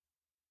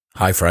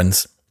Hi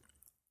friends.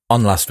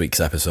 On last week's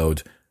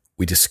episode,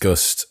 we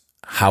discussed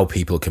how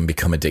people can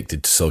become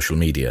addicted to social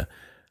media,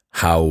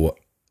 how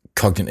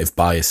cognitive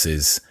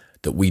biases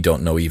that we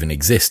don't know even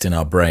exist in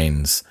our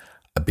brains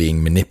are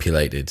being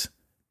manipulated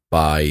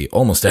by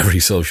almost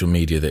every social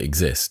media that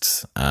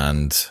exists,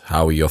 and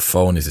how your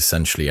phone is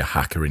essentially a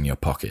hacker in your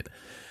pocket.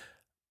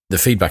 The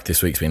feedback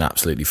this week's been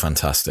absolutely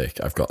fantastic.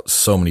 I've got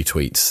so many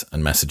tweets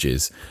and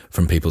messages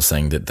from people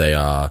saying that they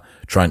are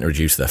trying to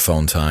reduce their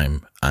phone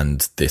time,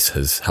 and this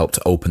has helped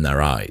to open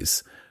their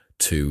eyes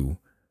to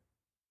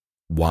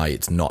why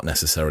it's not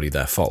necessarily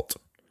their fault.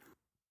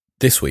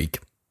 This week,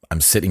 I'm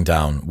sitting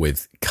down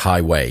with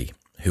Kai Wei,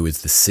 who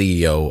is the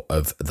CEO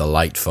of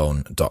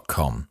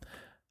thelightphone.com,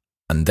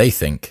 and they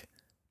think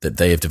that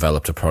they have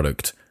developed a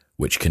product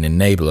which can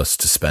enable us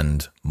to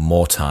spend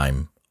more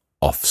time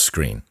off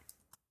screen.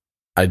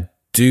 I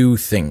do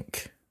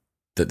think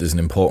that there's an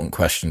important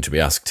question to be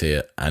asked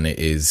here, and it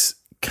is,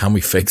 can we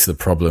fix the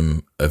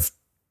problem of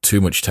too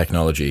much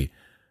technology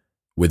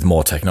with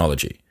more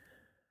technology?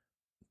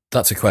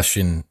 That's a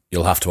question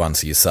you'll have to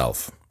answer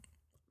yourself.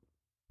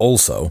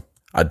 Also,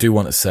 I do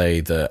want to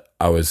say that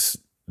I was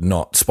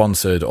not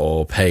sponsored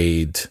or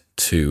paid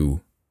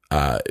to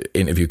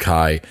interview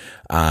Kai,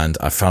 and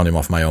I found him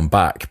off my own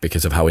back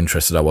because of how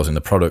interested I was in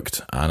the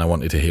product, and I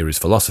wanted to hear his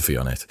philosophy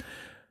on it.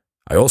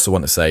 I also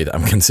want to say that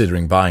I'm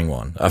considering buying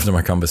one after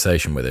my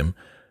conversation with him,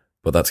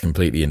 but that's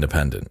completely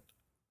independent.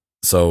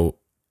 So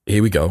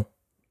here we go.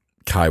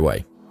 Kai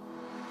Wei.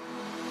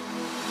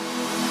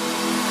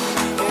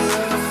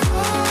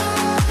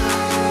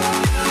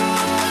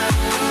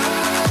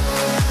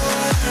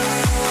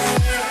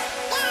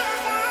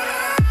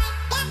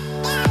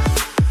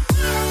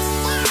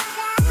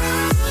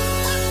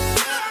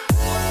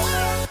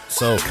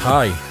 So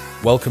Kai,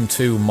 welcome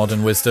to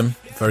Modern Wisdom.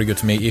 Very good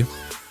to meet you.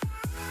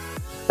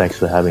 Thanks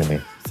for having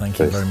me. Thank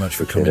you very much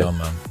for coming on,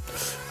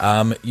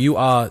 man. You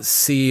are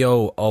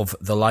CEO of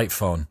The Light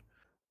Phone.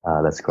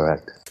 That's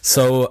correct.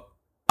 So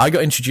I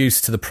got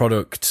introduced to the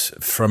product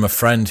from a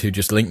friend who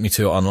just linked me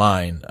to it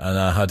online, and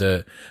I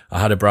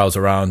had a browse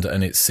around,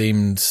 and it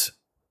seemed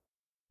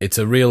it's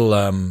a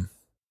real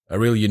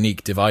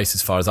unique device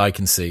as far as I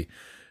can see.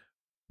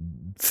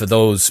 For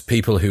those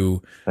people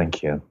who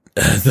Thank you.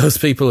 Those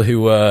people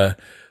who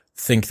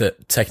think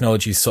that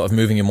technology is sort of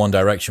moving in one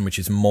direction, which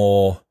is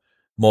more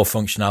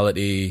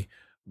functionality,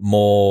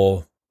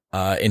 more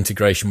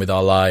integration with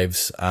our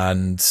lives,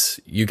 and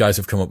you guys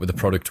have come up with a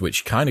product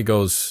which kind of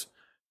goes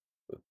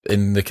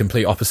in the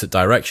complete opposite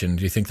direction.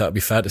 Do you think that would be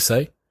fair to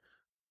say?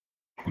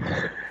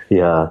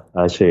 Yeah,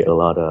 actually, a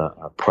lot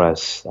of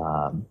press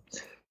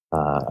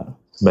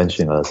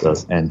mention us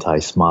as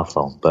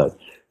anti-smartphone, but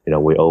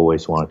we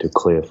always wanted to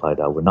clarify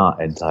that we're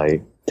not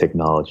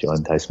anti-technology or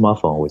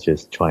anti-smartphone. We're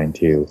just trying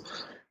to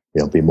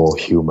be more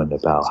human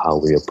about how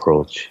we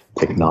approach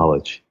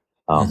technology.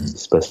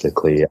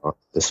 Specifically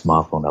the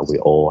smartphone that we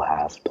all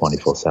have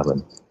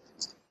 24/7.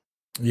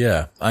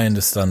 Yeah, I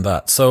understand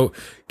that. So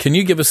can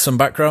you give us some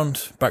background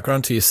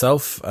to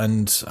yourself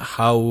and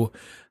how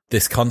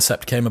this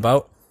concept came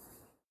about?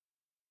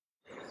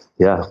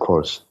 Yeah, of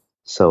course.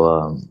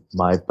 So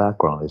my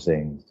background is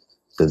in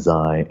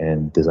design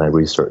and design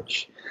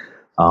research.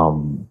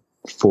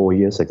 5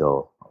 years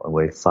ago,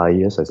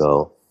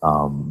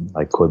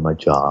 I quit my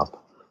job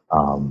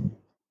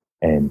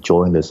and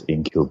joined this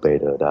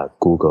incubator that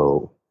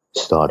Google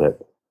started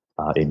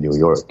in New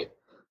York,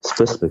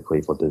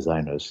 specifically for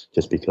designers,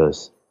 just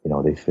because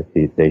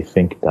they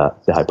think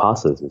that the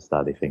hypothesis is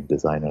that they think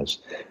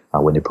designers,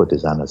 when you put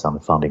designers on the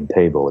founding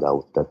table,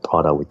 that the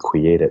product we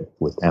created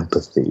with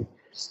empathy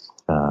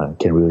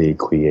can really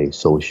create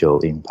social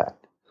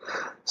impact.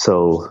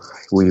 So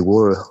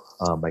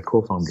my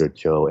co-founder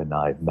Joe and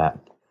I met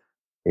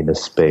in a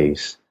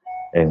space,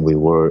 and we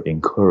were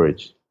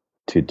encouraged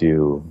to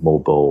do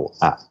mobile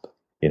app,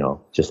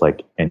 just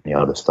like any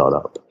other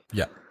startup.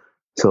 Yeah.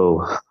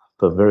 So,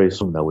 but very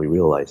soon that we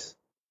realized,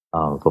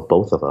 for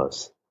both of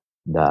us,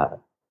 that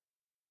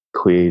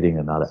creating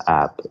another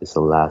app is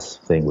the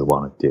last thing we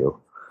want to do.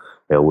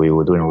 We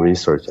were doing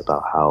research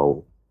about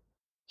how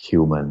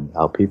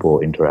people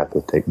interact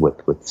with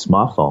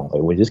smartphone,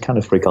 and we just kind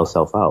of freak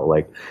ourselves out.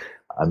 Like,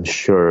 I'm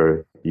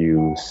sure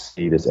you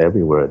see this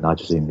everywhere, not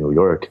just in New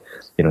York,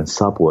 in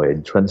subway,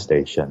 in train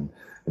station,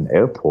 in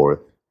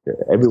airport.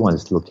 Everyone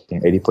is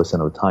looking,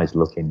 80% of the time is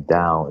looking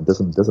down. It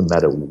doesn't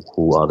matter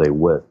who are they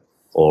with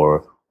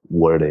or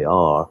where they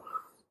are.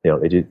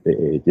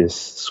 It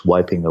just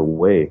swiping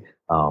away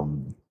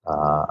on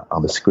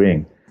the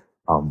screen.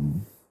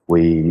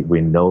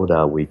 We know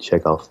that we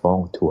check our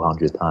phone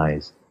 200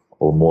 times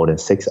or more than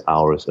 6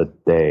 hours a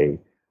day.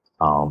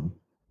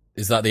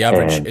 Is that the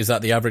average? Is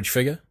that the average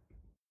figure?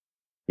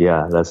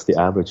 Yeah, that's the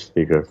average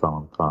figure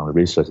from the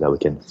research that we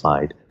can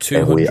find.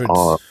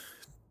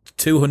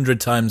 200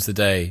 times a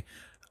day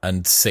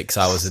and 6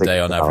 hours a day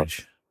on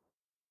average.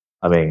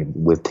 I mean,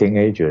 with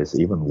teenagers,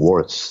 even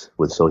worse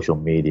with social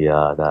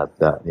media.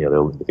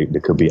 They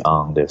could be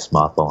on their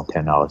smartphone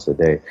 10 hours a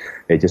day.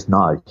 It's just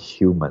not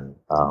human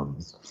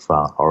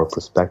from our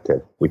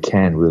perspective. We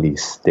can't really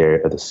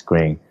stare at the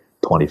screen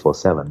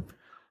 24/7.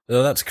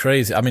 Oh, that's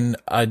crazy. I mean,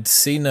 I'd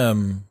seen,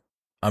 I'm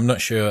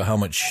not sure how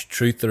much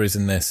truth there is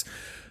in this,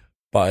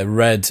 but I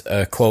read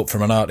a quote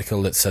from an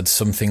article that said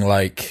something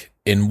like,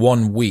 in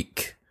 1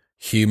 week,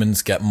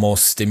 humans get more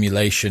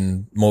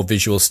stimulation, more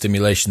visual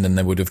stimulation than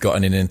they would have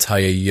gotten in an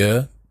entire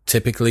year,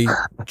 typically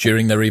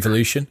during their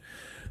evolution.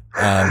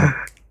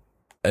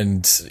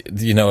 And,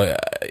 you know,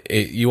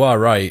 you are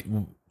right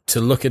to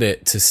look at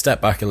it, to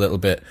step back a little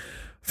bit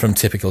from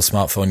typical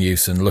smartphone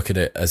use and look at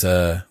it as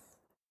an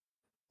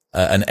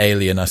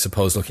alien, I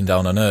suppose, looking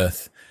down on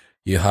Earth.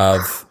 You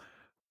have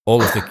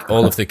all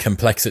of the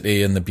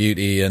complexity and the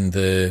beauty and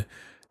the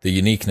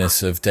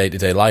uniqueness of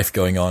day-to-day life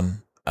going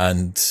on,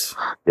 and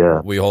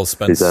we all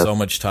spend so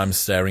much time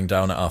staring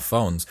down at our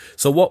phones.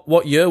 So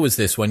what year was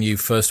this when you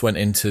first went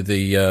into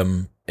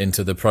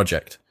the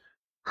project?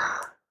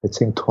 It's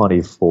in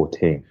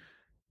 2014.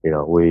 You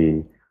know,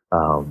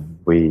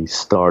 we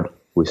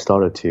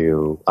started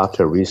to,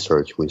 after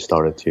research, we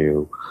started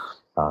to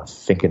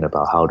thinking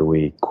about how do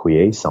we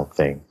create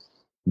something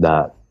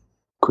that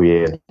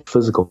create a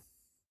physical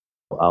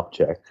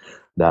object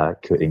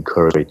that could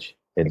encourage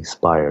and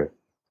inspire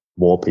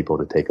more people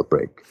to take a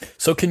break.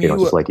 So can you,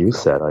 just like you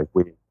said,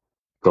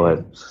 go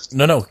ahead.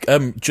 No.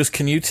 Just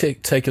can you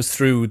take us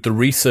through the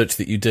research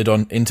that you did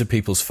into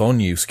people's phone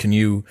use? Can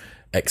you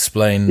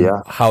explain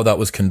how that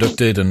was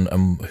conducted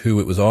and who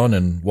it was on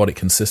and what it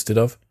consisted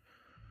of?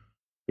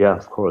 Yeah,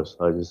 of course.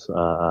 I just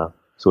so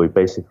we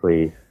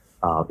basically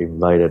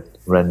invited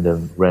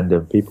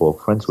random people,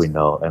 friends we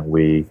know, and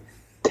we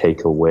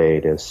take away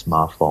their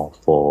smartphone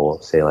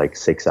for say like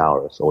 6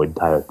 hours or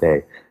entire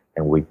day,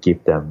 and we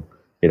give them,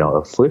 you know,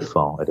 a flip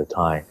phone at a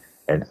time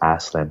and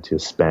ask them to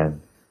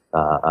spend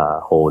a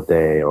whole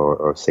day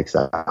or 6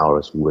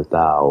 hours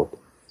without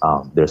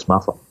their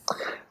smartphone.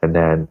 And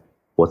then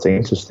what's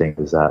interesting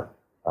is that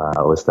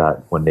was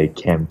that when they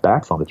came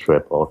back from the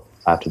trip or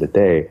after the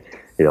day,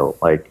 you know,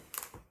 like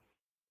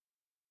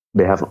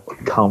they have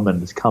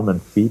common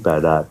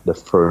feedback that the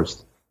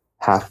first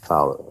half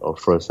hour or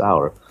first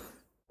hour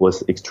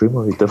was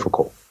extremely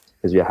difficult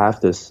because you have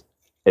this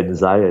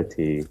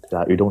anxiety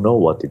that you don't know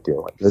what to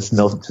do. Like, there's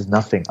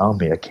nothing on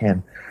me. I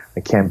can't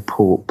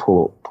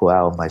pull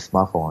out my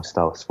smartphone and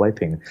start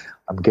swiping.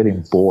 I'm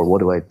getting bored. What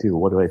do I do?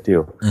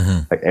 Mm-hmm.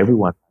 Like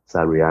everyone has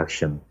that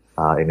reaction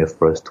in the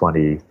first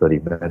 20, 30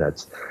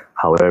 minutes.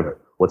 However,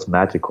 what's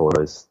magical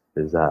is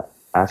that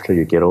after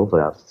you get over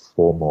that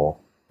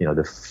formal, you know,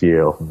 the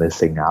fear of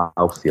missing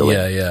out feeling.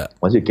 Yeah.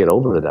 Once you get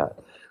over that,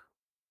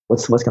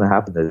 what's going to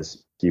happen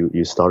is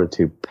you started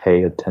to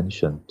pay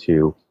attention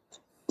to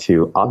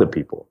other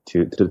people,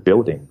 to the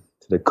building,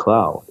 to the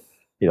cloud.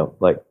 You know,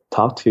 like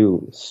talk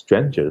to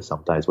strangers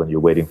sometimes when you're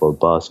waiting for a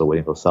bus or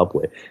waiting for a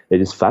subway.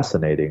 It's just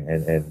fascinating,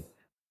 and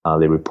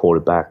they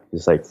reported back.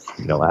 It's like,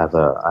 you know, I have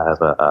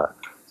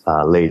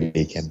a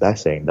lady came back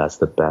saying that's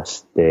the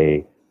best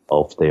day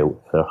of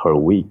her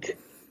week,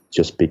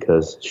 just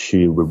because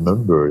she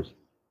remembers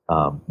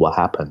what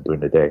happened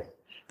during the day,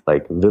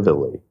 like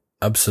vividly.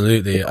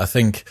 Absolutely. I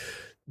think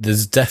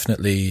there's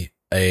definitely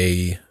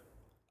a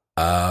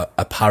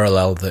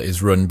parallel that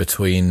is run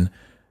between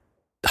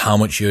how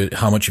much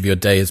of your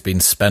day has been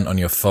spent on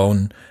your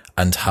phone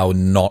and how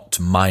not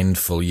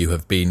mindful you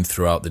have been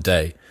throughout the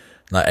day.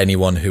 Like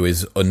anyone who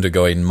is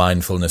undergoing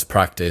mindfulness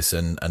practice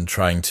and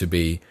trying to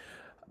be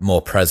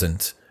more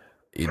present,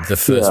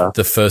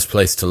 the first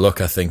place to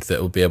look, I think, that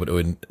will be able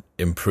to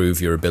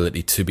improve your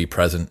ability to be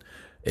present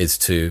is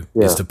to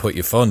put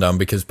your phone down,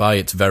 because by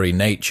its very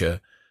nature,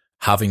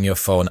 having your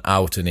phone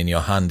out and in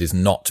your hand is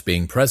not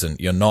being present.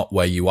 You're not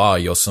where you are.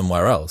 You're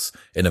somewhere else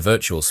in a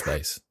virtual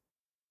space.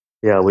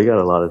 Yeah, we got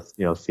a lot of,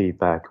 you know,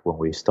 feedback when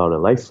we started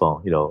Light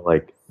Phone. You know,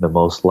 like the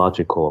most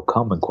logical,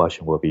 common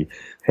question will be,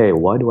 "Hey,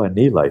 why do I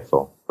need Light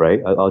Phone?"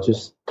 Right? I'll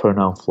just turn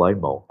on flight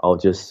mode. I'll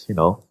just, you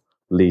know,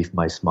 leave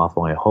my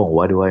smartphone at home.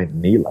 Why do I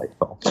need Light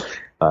Phone?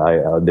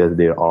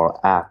 There are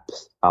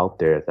apps out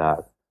there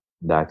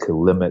that could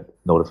limit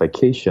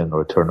notification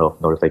or turn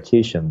off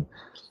notification.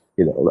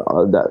 You know,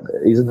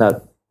 isn't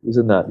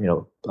that you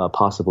know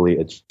possibly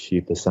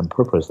achieve the same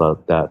purpose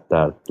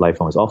that Light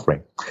Phone is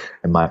offering?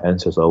 And my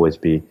answer is always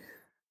be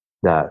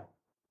that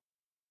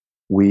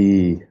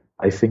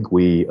I think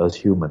we as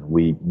human,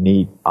 we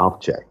need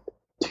object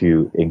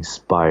to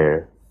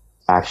inspire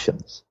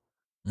actions.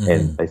 Mm-hmm.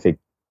 And I think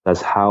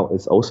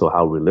it's also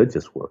how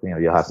religious work. You know,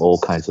 you have all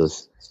kinds of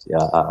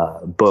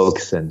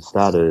books and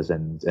status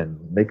and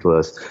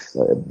Nicholas.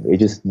 You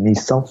just need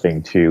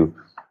something to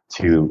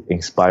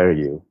inspire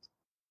you,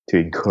 to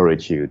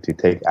encourage you to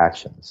take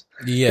actions.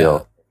 Yeah. You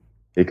know,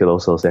 you could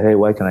also say, hey,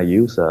 why can I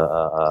use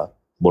a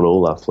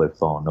Motorola flip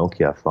phone,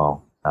 Nokia phone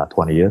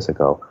 20 years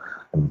ago?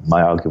 And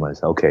my argument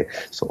is, okay,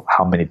 so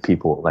how many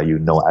people that you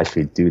know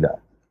actually do that?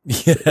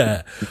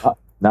 Yeah.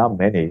 Not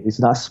many. It's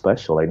not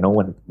special. Like no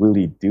one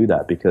really do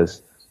that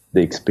because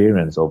the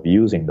experience of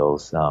using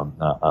those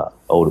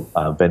old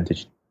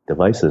vintage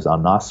devices are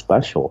not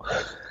special.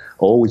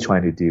 All we're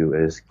trying to do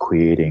is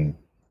creating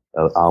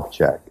an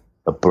object,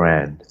 a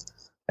brand,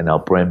 and our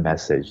brand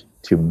message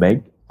to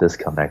make this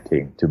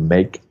connecting, to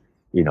make,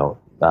 you know,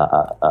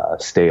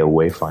 stay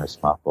away from your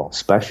smartphone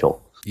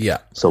special. Yeah.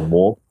 So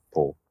more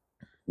people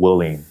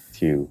willing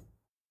to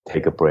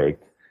take a break.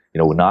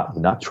 We're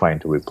not trying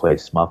to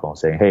replace smartphone,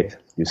 saying, hey,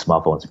 your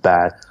smarphone is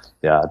bad.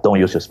 Yeah, don't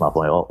use your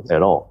smartphone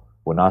at all.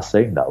 We're not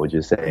saying that. We're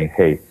just saying,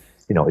 hey,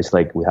 it's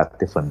like we have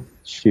different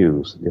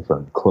shoes,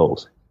 different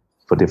clothes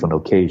for different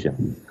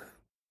occasions.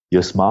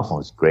 Your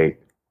smartphone is great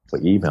for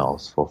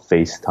emails, for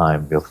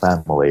FaceTime, your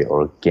family,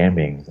 or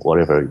gaming,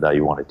 whatever that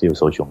you want to do,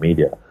 social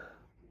media.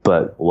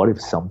 But what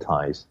if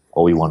sometimes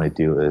all you want to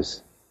do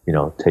is,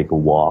 take a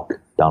walk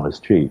down the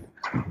street,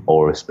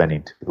 or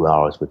spending 2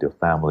 hours with your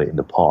family in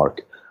the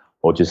park,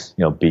 or just,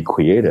 be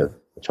creative,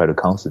 try to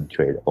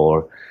concentrate,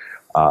 or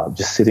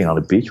just sitting on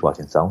the beach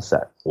watching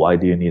sunset? Why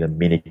do you need a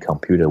mini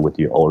computer with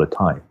you all the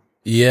time?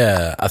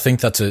 Yeah, I think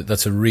that's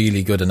a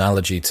really good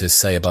analogy to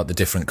say about the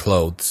different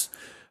clothes,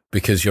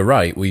 because you're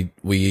right.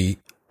 We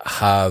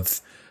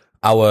have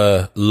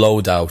our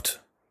loadout,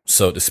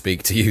 so to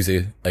speak, to use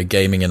a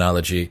gaming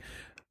analogy,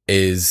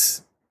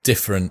 is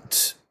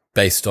different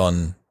based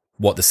on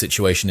what the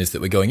situation is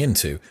that we're going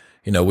into.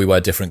 We wear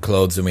different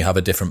clothes and we have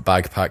a different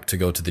backpack to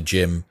go to the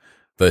gym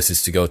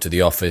versus to go to the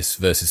office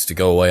versus to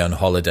go away on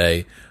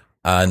holiday.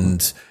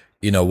 And,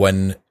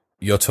 when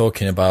you're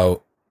talking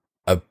about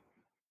a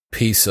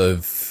piece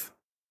of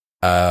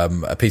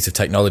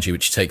technology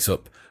which takes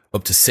up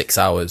to 6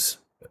 hours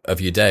of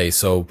your day,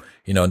 so,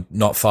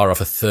 not far off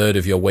a third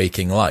of your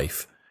waking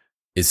life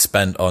is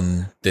spent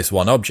on this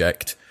one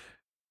object,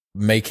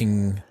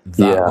 making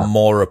that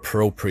more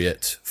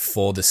appropriate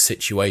for the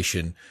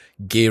situation,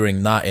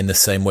 gearing that in the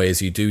same way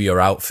as you do your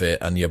outfit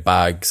and your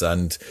bags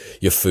and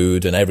your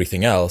food and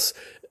everything else.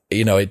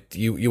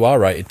 You are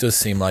right. It does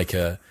seem like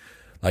an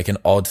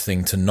odd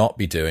thing to not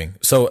be doing.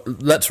 So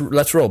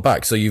let's roll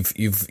back. So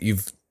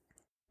you've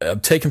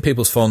taken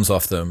people's phones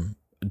off them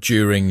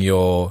during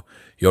your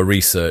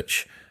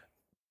research.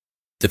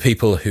 The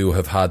people who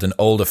have had an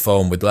older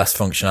phone with less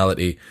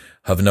functionality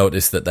have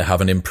noticed that they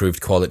have an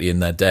improved quality in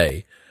their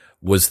day.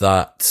 Was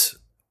that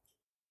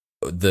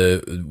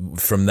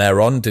from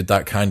there on, did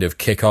that kind of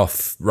kick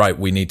off, right,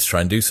 we need to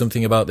try and do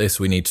something about this,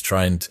 we need to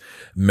try and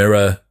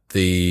mirror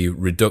the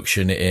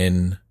reduction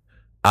in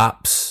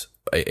apps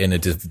in a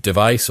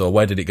device, or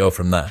where did it go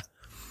from there?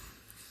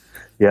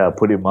 Yeah,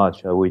 pretty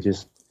much. We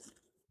just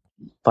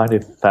find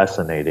it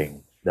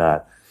fascinating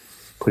that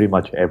pretty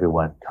much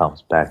everyone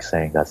comes back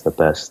saying that's the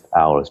best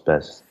hours,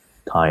 best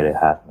time they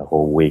have in the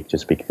whole week,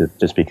 just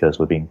because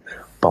we're being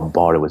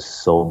bombarded with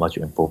so much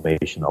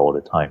information all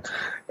the time.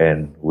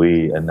 And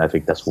I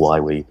think that's why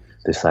we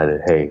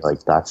decided, hey,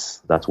 like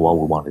that's what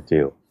we want to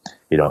do.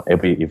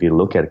 If you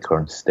look at the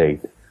current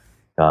state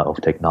of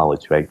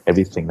technology, right,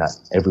 everything that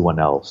everyone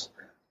else,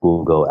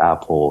 Google,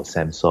 Apple,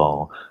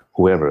 Samsung,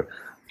 whoever,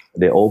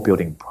 they're all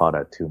building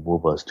product to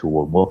move us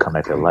toward more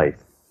connected life.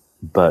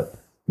 But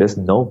there's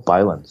no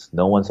balance.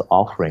 No one's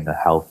offering a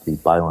healthy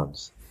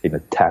balance in the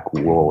tech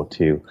world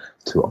to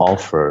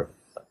offer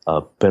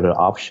a better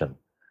option.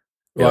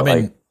 Well,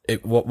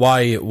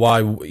 why?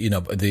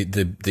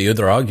 The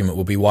other argument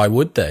would be, why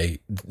would they?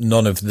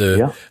 None of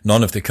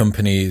the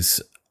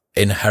companies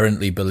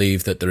inherently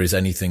believe that there is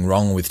anything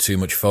wrong with too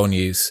much phone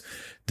use.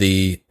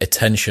 The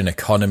attention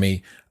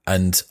economy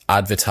and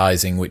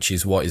advertising, which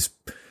is what is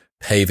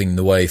paving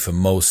the way for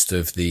most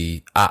of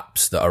the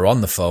apps that are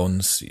on the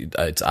phones,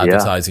 it's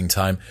advertising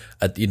time.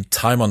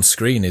 Time on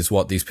screen is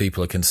what these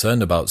people are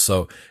concerned about.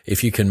 So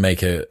if you can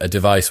make a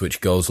device which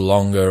goes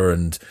longer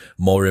and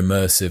more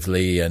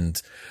immersively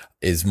and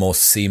is more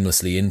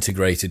seamlessly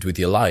integrated with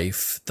your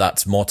life,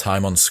 that's more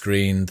time on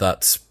screen,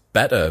 that's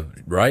better,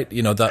 right?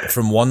 That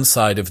from one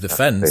side of the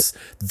fence,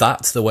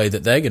 that's the way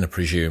that they're going to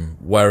presume.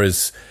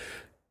 Whereas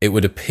it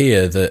would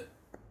appear that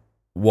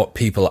what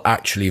people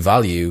actually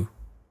value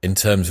in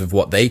terms of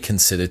what they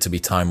consider to be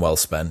time well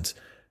spent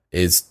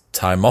is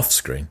time off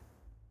screen.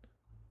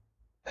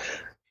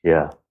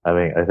 Yeah,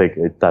 I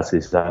think that's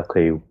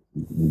exactly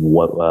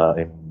what,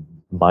 in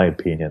my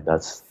opinion,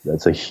 that's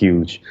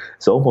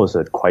it's almost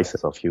a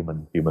crisis of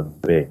human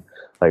being.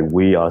 Like,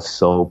 we are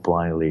so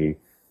blindly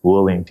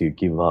willing to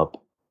give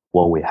up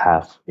what we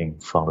have in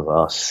front of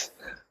us,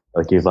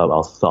 give up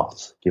our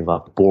thoughts, give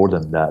up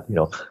boredom. That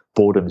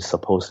boredom is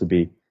supposed to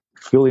be.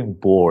 Feeling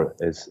bored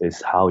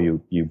is how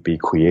you be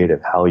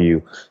creative, how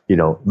you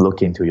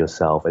look into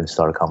yourself and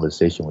start a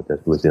conversation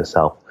with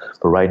yourself.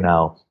 But right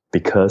now,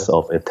 because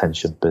of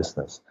attention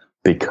business,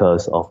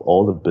 because of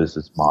all the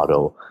business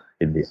model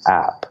in the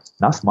app,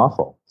 not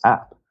smartphone,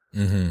 app,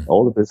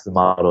 all the business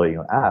model in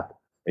your app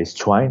is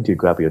trying to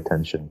grab your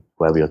attention,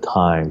 grab your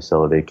time,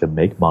 so they can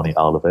make money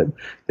out of it.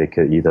 They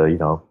could either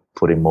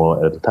put in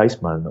more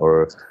advertisement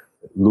or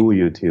lure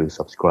you to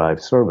subscribe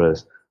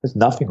service. There's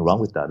nothing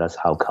wrong with that. That's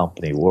how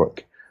company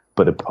work.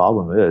 But the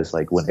problem is,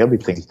 like, when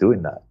everything's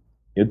doing that,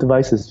 your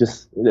device is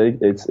just,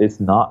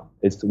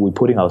 we're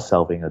putting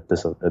ourselves in a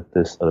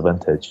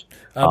disadvantage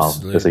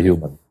as a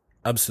human.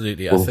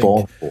 Absolutely. We're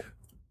vulnerable.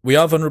 We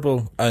are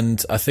vulnerable,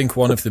 and I think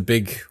one of the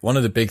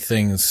big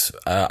things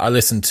I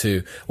listened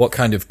to, what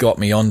kind of got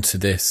me onto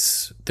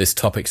this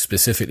topic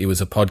specifically, was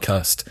a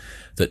podcast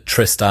that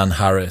Tristan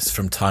Harris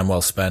from Time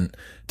Well Spent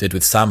did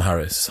with Sam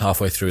Harris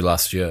halfway through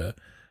last year,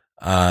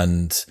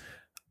 and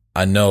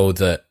I know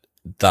that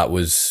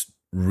was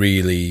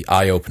really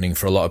eye-opening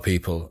for a lot of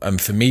people,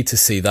 and for me to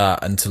see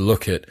that and to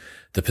look at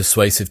the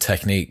persuasive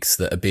techniques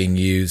that are being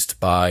used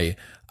by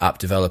app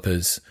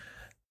developers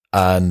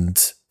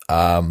and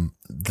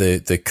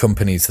the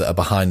companies that are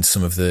behind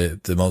some of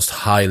the most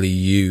highly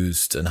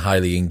used and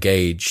highly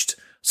engaged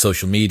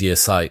social media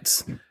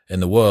sites in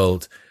the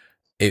world,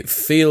 it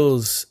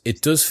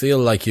does feel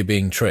like you're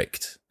being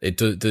tricked.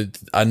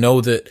 I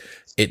know that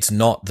it's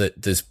not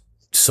that there's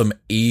some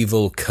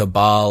evil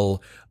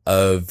cabal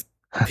of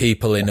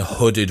people in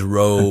hooded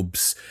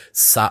robes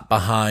sat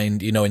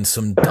behind, in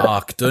some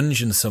dark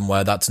dungeon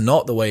somewhere. That's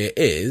not the way it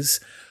is,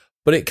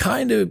 but it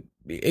kind of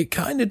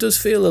does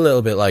feel a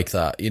little bit like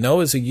that.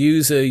 As a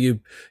user,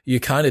 you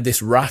kind of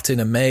this rat in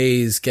a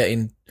maze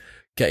getting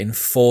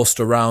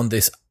forced around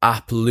this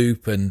app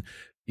loop, and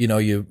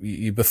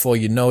you before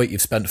you know it,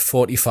 you've spent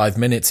 45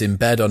 minutes in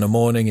bed on a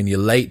morning, and you're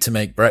late to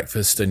make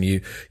breakfast, and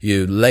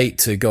you're late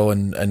to go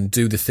and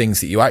do the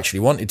things that you actually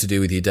wanted to do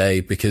with your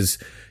day because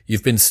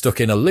you've been stuck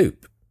in a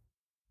loop.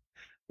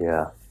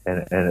 Yeah.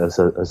 And as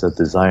a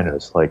designer,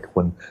 it's like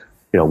when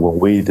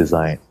we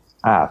design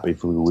app,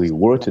 if we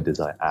were to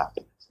design app,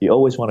 you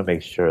always want to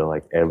make sure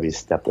like every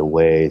step of the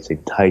way it's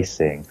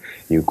enticing.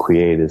 You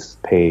create this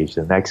page,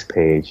 the next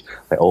page,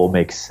 they all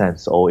make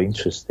sense, all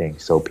interesting.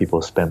 So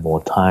people spend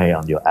more time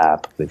on your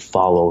app. They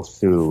follow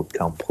through,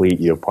 complete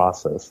your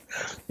process.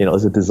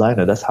 As a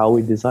designer, that's how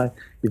we design.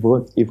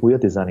 If we are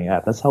designing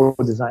app, that's how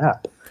we design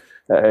app.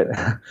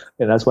 And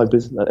that's why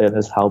business, and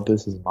that's how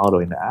business model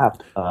in the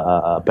app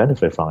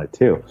benefit from it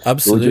too.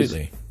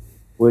 Absolutely.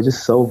 We're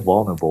just so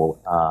vulnerable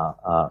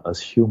as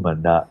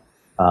human that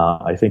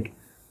I think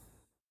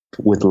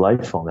with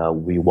Lightphone that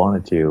we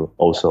wanted to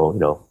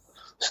also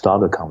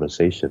start a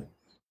conversation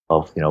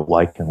of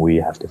why can we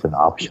have different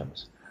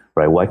options,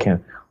 right? Why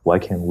can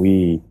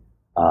we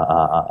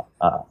up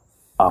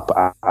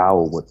our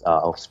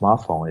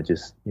smartphone and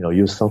just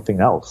use something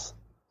else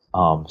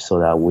so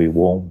that we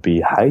won't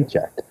be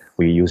hijacked.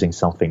 We're using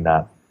something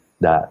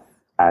that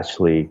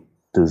actually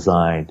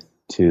designed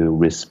to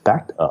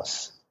respect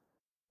us.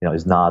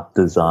 It's not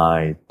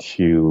designed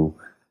to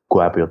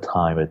grab your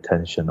time,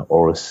 attention,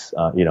 or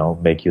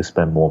make you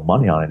spend more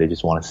money on it. They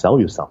just want to sell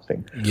you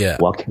something. Yeah.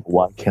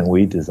 Why can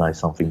we design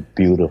something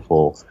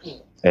beautiful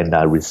and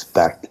that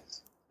respect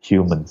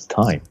humans'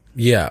 time?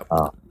 Yeah.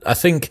 I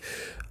think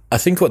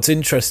what's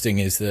interesting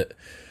is that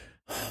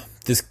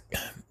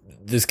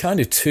there's kind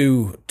of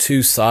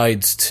two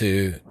sides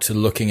to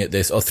looking at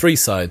this, or three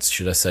sides,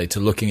 should I say, to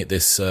looking at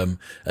this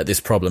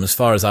problem, as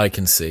far as I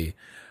can see.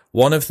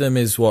 One of them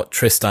is what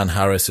Tristan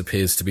Harris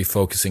appears to be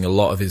focusing a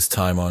lot of his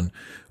time on,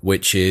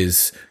 which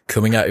is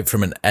coming at it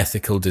from an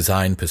ethical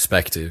design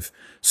perspective.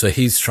 So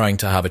he's trying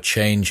to have a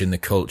change in the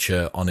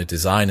culture on a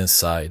designer's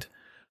side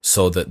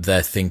so that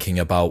they're thinking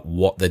about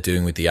what they're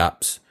doing with the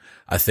apps.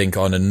 I think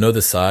on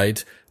another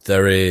side,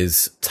 there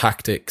is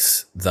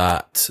tactics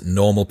that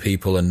normal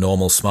people and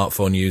normal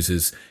smartphone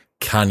users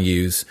can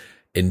use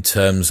in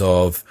terms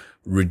of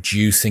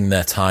reducing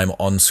their time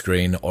on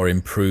screen or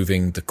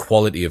improving the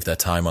quality of their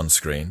time on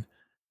screen.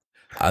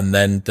 And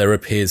then there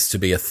appears to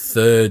be a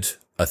third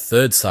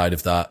side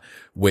of that,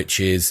 which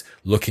is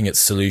looking at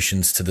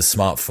solutions to the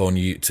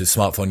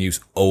smartphone use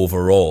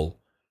overall.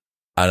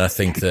 And I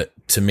think that,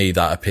 to me,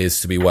 that appears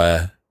to be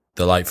where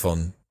the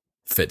Lightphone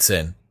fits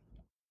in.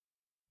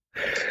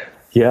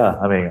 Yeah,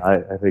 I mean,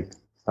 I think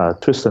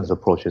Tristan's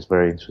approach is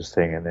very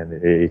interesting, and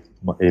then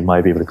it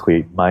might be able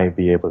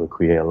to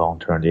create a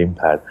long-term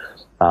impact.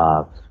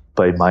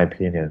 But in my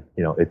opinion,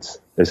 it's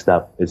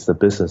the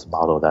business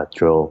model that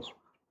drove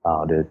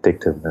the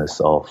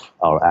addictiveness of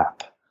our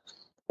app.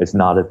 It's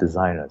not a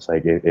designer. It's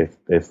like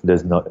if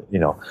there's no,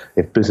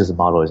 if business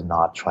model is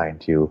not trying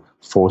to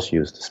force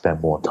you to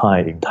spend more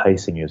time,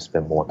 enticing you to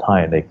spend more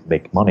time, they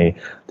make money,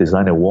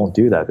 designer won't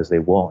do that because they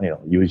won't,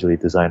 usually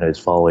designer is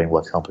following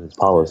what company's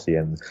policy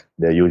and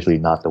they're usually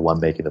not the one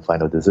making the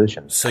final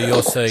decision. So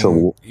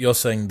you're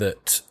saying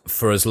that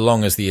for as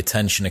long as the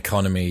attention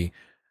economy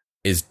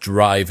is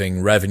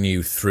driving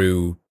revenue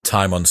through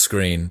time on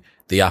screen,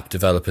 the app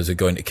developers are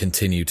going to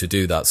continue to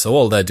do that. So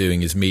all they're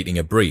doing is meeting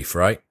a brief,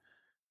 right?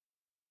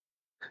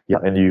 Yeah,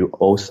 and you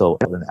also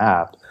have an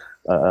app.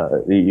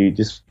 You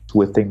just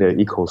within the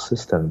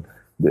ecosystem,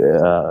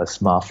 the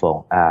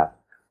smartphone app.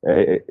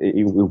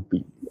 It will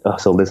be.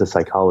 So there's a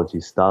psychology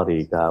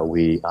study that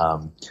we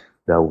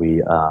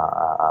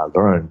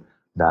learned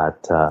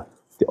that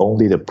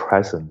only the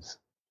presence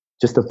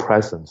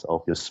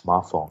of your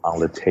smartphone on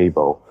the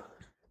table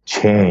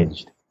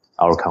changed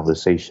our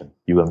conversation,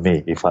 you and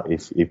me. If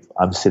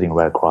I'm sitting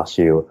right across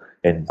you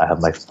and I have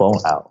my phone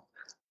out,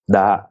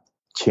 that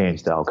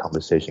changed our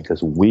conversation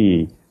because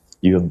we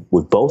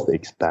both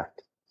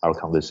expect our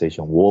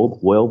conversation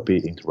will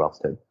be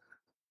interrupted.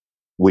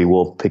 we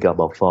will pick up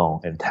our phone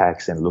and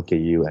text and look at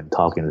you and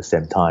talk at the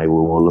same time.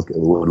 We'll look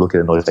at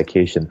the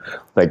notification.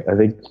 Like, I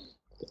think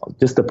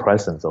just the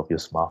presence of your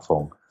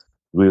smartphone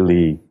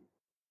really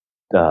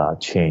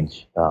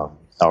change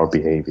our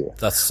behavior.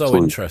 That's so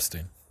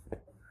interesting.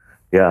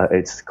 Yeah,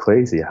 it's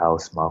crazy how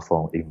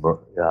smartphone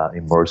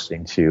immersed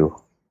into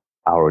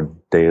our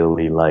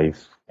daily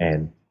life,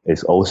 and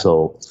it's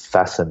also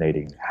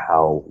fascinating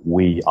how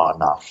we are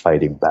not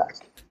fighting back.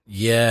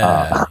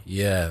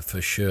 Yeah,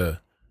 for sure.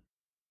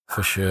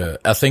 For sure.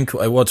 I think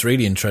what's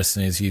really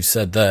interesting is you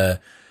said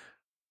there,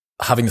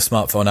 having a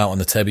smartphone out on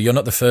the table. You're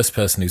not the first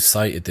person who's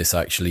cited this,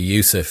 actually.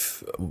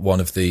 Yusuf, one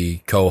of the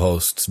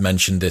co-hosts,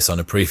 mentioned this on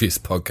a previous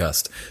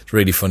podcast. It's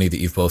really funny that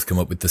you've both come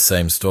up with the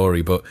same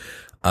story, but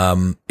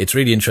it's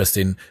really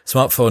interesting.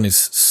 Smartphone is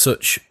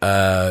such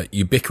a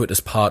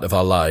ubiquitous part of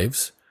our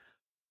lives,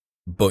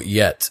 but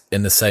yet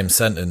in the same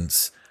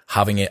sentence,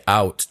 having it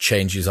out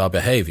changes our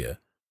behavior.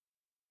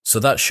 So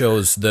that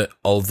shows that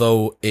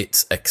although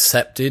it's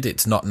accepted,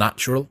 it's not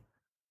natural.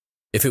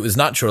 If it was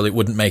natural, it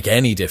wouldn't make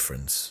any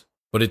difference,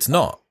 but it's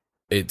not.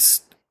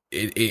 It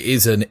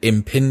is an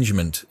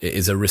impingement. It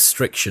is a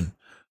restriction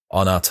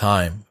on our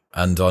time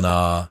and on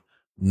our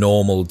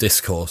normal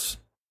discourse.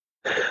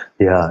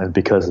 Yeah, and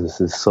because this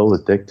is so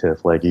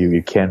addictive, like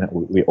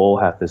we all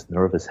have this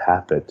nervous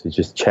habit to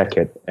just check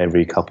it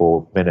every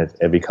couple minutes,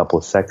 every couple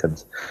of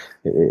seconds.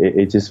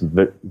 It just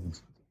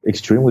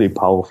extremely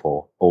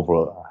powerful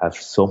have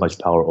so much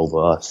power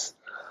over us.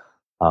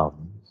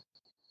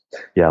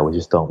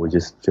 We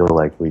just feel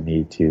like we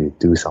need to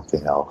do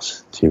something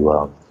else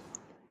to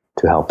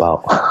help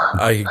out.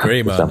 I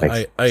agree, man.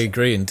 I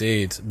agree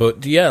indeed.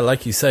 But yeah,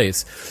 like you say,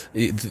 it's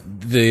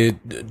the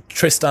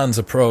Tristan's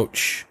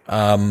approach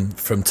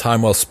from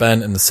Time Well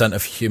Spent and the Center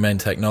for Humane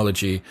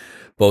Technology.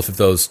 Both of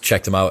those,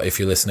 check them out if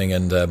you're listening,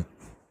 and the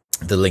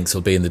links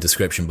will be in the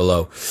description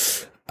below.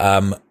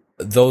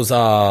 Those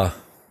are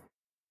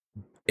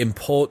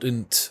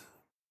important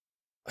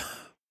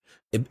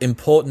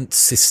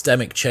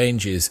systemic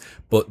changes,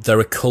 but they're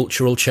a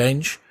cultural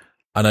change.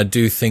 And I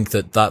do think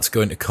that that's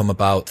going to come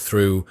about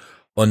through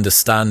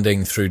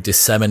understanding, through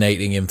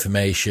disseminating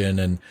information.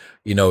 And,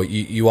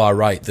 you are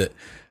right that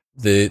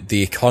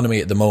the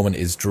economy at the moment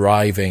is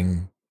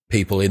driving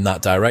people in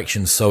that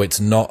direction. So it's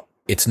not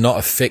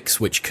a fix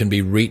which can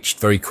be reached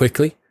very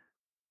quickly.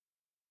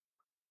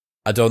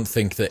 I don't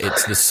think that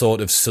it's the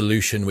sort of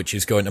solution which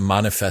is going to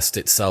manifest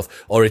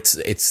itself, or it's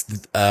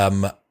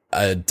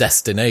a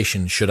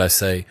destination, should I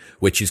say,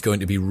 which is going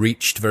to be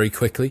reached very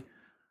quickly.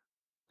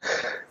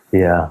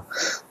 Yeah.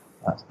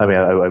 I mean,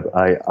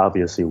 I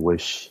obviously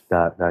wish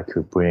that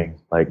could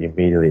bring like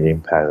immediate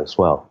impact as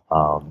well.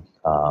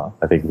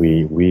 I think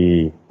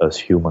we as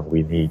human,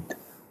 we need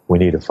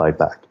to fight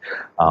back.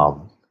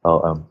 And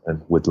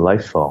with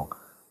LifePhone,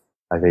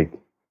 I think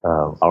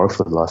our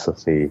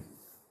philosophy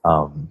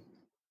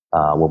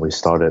when we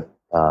started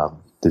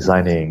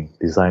designing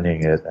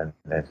it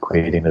and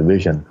creating a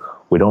vision,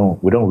 we don't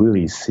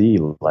really see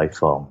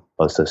LifePhone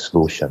as a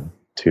solution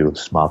to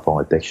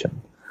smartphone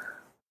addiction.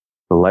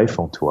 The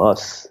LifePhone to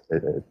us,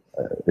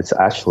 it's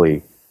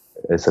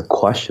a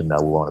question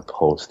that we want to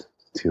pose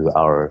to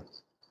our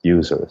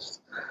users.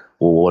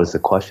 Well, what is the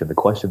question? The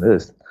question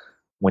is,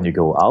 when you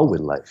go out with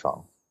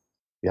LifePhone,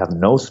 you have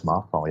no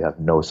smartphone, you have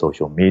no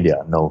social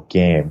media, no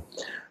game,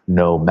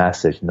 no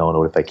message, no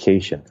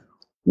notification.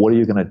 What are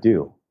you going to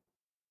do?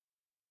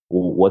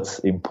 What's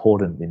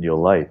important in your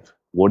life?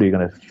 What are you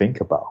going to think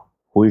about?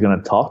 Who are you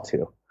going to talk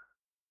to?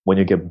 When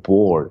you get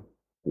bored,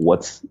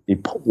 what's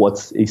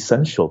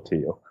essential to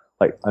you?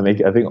 Like, I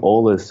think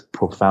all this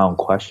profound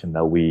question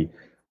that we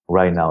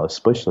right now,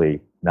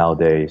 especially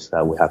nowadays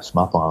that we have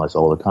smartphone on us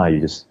all the time,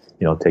 you just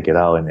take it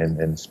out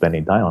and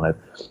spending time on it.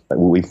 Like,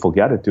 we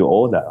forget to do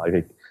all that. I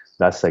think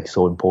that's like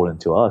so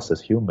important to us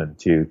as human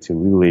to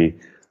really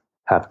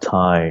have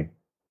time,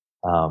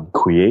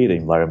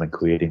 creating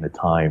the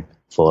time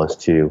for us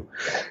to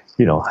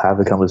have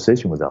a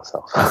conversation with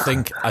ourselves. I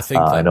think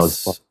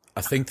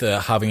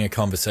that having a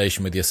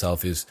conversation with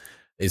yourself is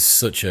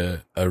such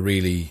a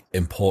really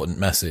important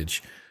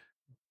message.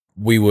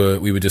 We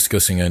were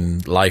discussing in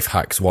Life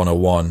Hacks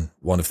 101,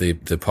 one of the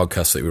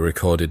podcasts that we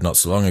recorded not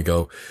so long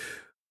ago.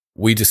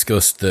 We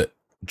discussed that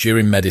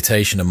during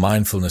meditation and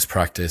mindfulness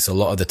practice, a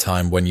lot of the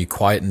time when you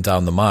quieten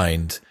down the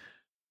mind,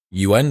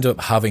 you end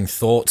up having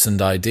thoughts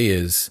and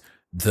ideas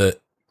that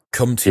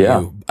come to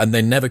you, and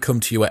they never come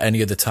to you at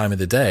any other time of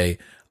the day.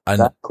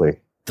 And exactly.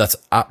 That's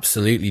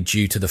absolutely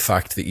due to the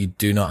fact that you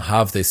do not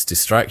have this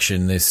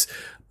distraction, this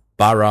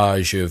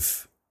barrage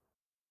of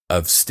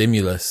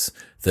stimulus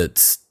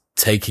that's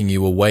taking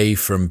you away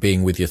from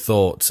being with your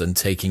thoughts and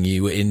taking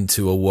you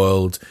into a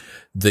world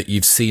that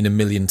you've seen a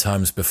million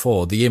times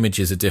before. The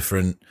images are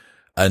different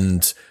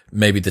and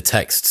maybe the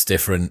text's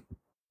different,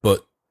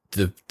 but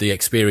the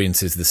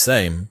experience is the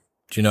same.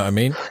 Do you know what I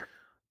mean?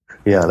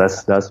 Yeah,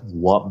 that's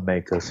what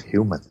makes us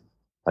human.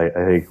 I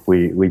think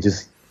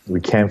we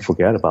can't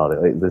forget about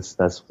it.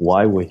 That's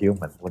why we're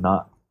human. We're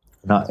not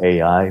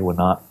AI. We're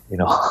not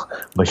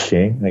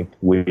machine. Like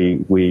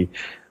we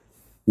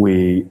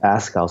we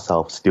ask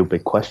ourselves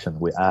stupid questions.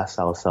 We ask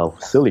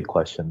ourselves silly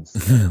questions.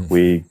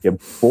 We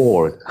get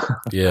bored.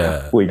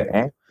 Yeah. We get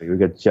angry. We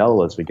get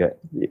jealous.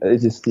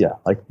 It's just,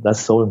 like that's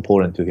so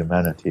important to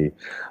humanity.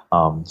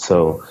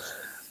 Actually,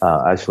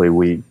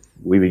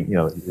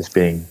 it's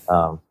been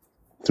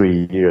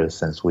 3 years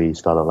since we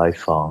started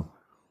LifePhone.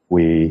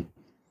 We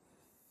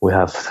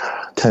have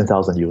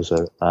 10,000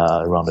 users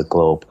around the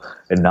globe,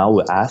 and now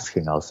we're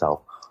asking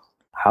ourselves,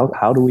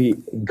 how do we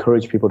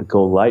encourage people to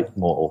go light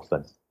more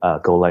often?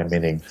 Go light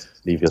meaning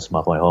leave your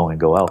smartphone at home and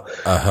go out.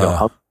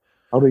 How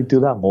do we do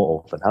that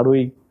more often? How do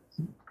we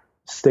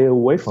stay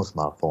away from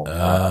smartphone?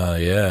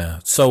 Yeah.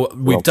 So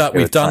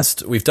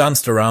we've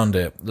danced around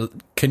it.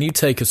 Can you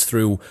take us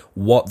through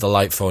what the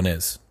LightPhone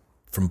is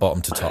from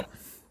bottom to top?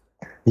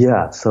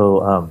 Yeah.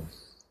 So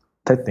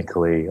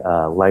technically,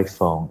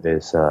 LightPhone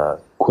is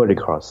a credit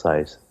card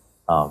size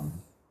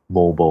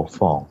mobile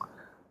phone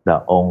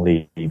that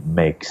only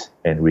makes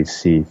and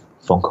receives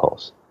phone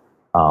calls.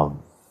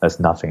 There's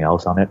nothing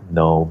else on it.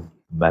 No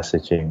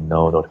messaging,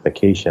 no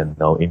notification,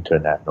 no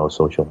internet, no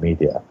social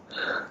media.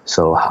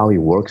 So how it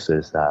works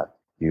is that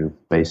you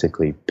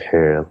basically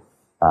pair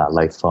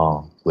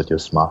LightPhone with your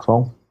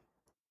smartphone.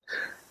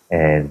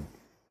 And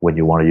when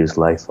you want to use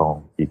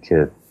LightPhone, you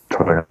could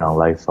turn on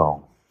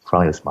LightPhone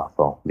from your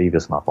smartphone, leave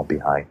your smartphone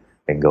behind,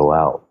 and go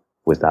out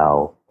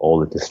without all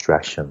the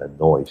distraction and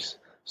noise.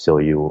 So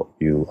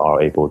you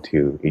are able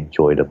to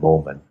enjoy the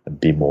moment and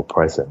be more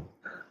present.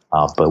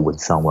 But when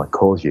someone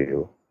calls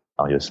you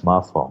on your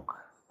smartphone,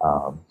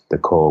 the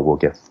call will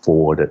get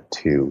forwarded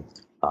to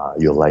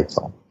your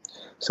LightPhone.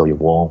 So you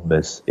won't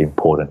miss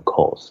important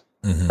calls.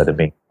 At the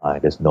meantime,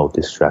 there's no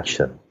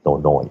distraction, no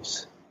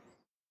noise.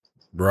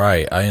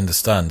 Right, I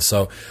understand.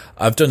 So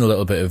I've done a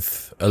little bit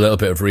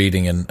of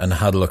reading and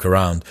had a look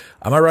around.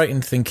 Am I right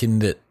in thinking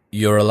that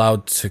you're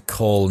allowed to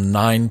call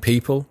 9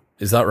 people?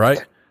 Is that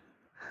right?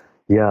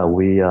 Yeah,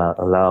 we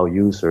allow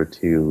user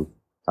to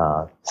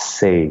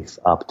save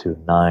up to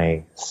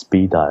 9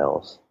 speed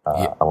dials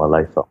on a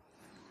LightPhone.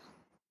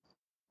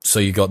 So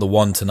you got the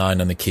 1 to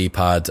 9 on the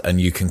keypad, and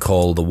you can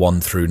call the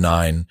 1 through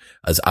 9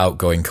 as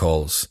outgoing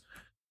calls.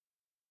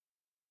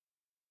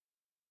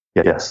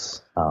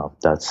 Yes,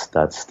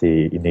 that's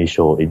the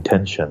initial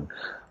intention.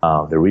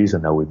 The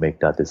reason that we make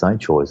that design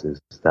choice is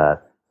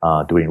that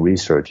doing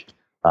research,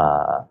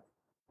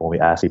 when we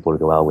ask people to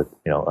go out with,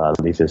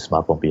 leave their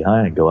smartphone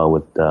behind and go out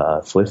with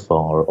a flip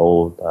phone or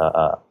old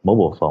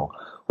mobile phone,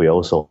 we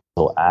also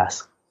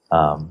ask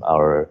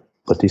our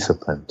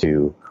participant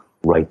to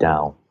write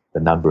down the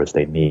numbers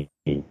they need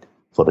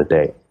for the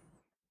day,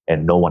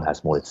 and no one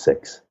has more than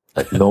 6.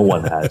 Like no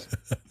one has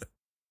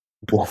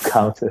more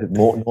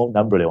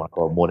number they want to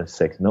call more than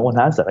 6. No one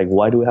has that. Like,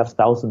 why do we have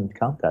 1,000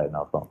 contacts in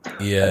our phone?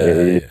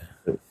 Yeah.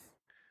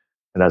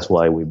 And that's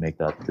why we make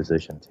that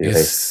decision too.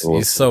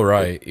 You're so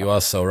right. You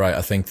are so right.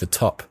 I think the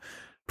top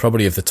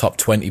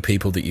 20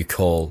 people that you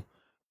call,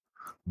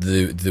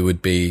 there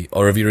would be,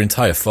 or of your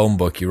entire phone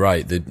book, you're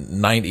right, the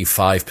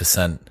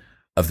 95%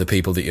 of the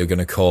people that you're going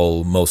to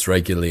call most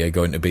regularly are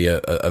going to be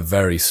a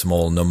very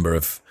small number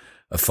of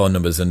phone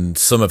numbers, and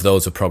some of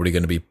those are probably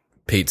going to be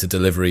pizza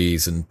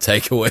deliveries and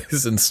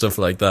takeaways and stuff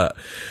like that.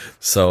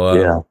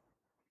 So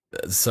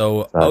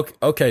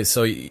okay,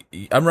 so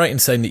I'm right in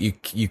saying that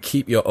you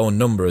keep your own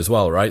number as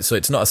well, right? So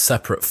it's not a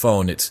separate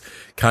phone; it's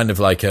kind of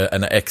like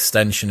an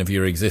extension of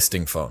your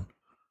existing phone.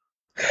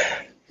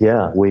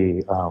 Yeah,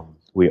 we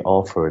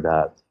offer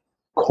that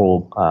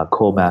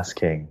call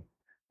masking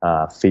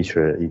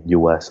feature in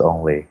US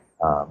only.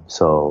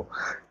 So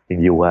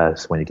in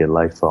US, when you get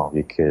LightPhone,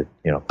 you could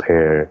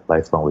pair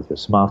LightPhone with your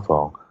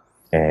smartphone,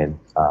 and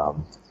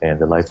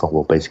the LightPhone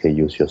will basically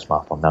use your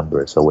smartphone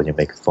number. So when you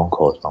make phone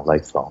calls from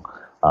LightPhone,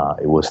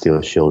 it will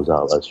still shows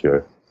up as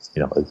your,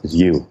 it's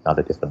you, not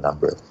a different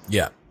number.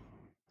 Yeah.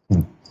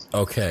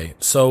 Okay.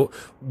 So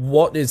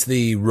what is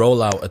the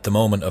rollout at the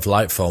moment of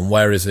LightPhone?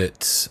 Where is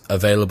it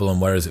available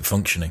and where is it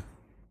functioning?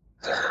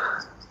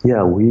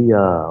 Yeah,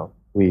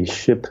 we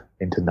ship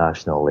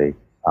internationally,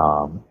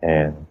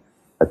 and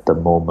at the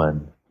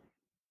moment,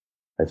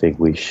 I think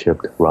we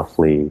shipped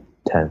roughly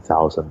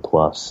 10,000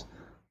 plus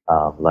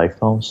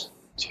LightPhones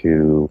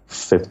to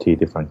 50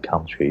 different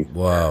countries.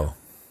 Wow.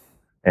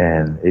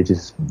 And it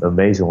just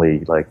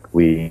amazingly, like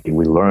we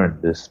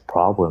learned this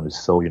problem is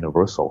so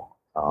universal.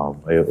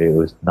 It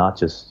was not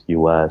just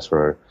US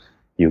or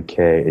UK.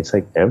 It's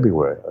like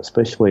everywhere,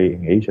 especially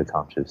in Asia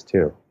countries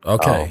too.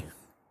 Okay.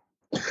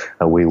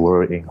 We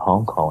were in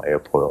Hong Kong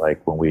airport,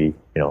 like when we,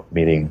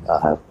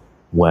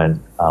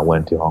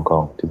 went to Hong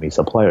Kong to meet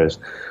suppliers.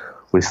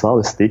 We saw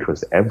the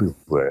stickers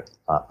everywhere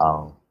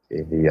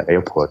in the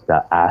airport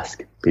that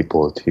ask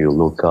people to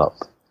look up,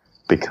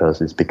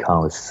 because it's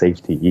become a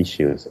safety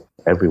issues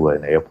everywhere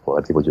in the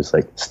airport. People just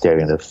like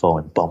staring at their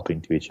phone and bumping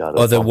into each other.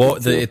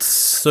 It's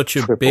such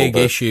a big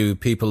issue,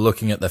 people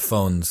looking at their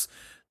phones,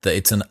 that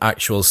it's an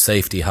actual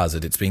safety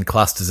hazard. It's been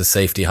classed as a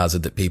safety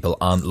hazard that people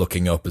aren't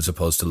looking up as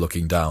opposed to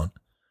looking down.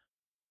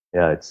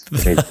 Yeah, it's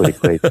pretty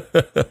crazy.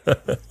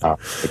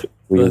 That's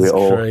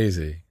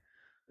crazy.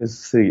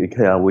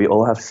 We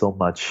all have so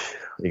much,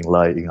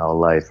 in our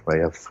life, right?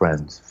 You have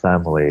friends,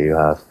 family, you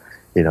have,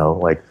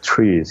 like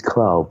trees,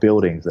 cloud,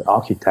 buildings,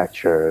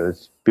 architecture,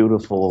 it's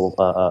beautiful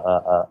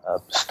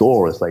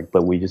stores, like,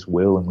 but we just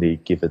willingly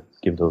give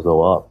those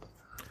all up.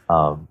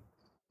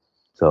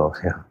 So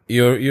yeah,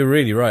 you're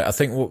really right. I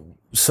think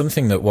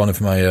something that one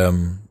of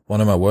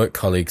my work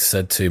colleagues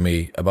said to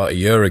me about a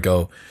year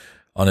ago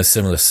on a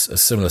similar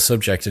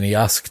subject, and he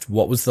asked,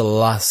 what was the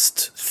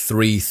last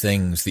 3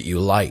 things that you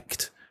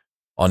liked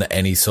on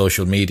any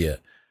social media?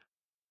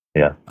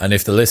 Yeah. And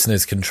if the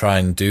listeners can try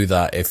and do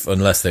that,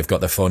 unless they've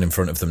got their phone in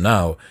front of them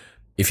now,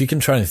 if you can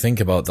try and think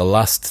about the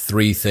last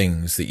 3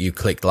 things that you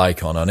clicked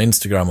like on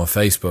Instagram or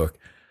Facebook,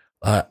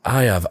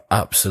 I have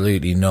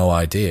absolutely no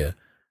idea.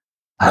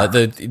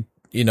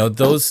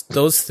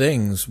 Those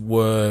things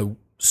were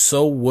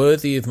so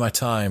worthy of my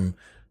time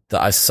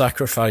that I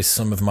sacrificed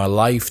some of my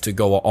life to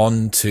go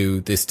on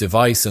to this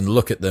device and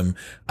look at them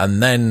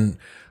and then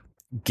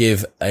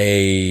give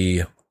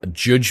a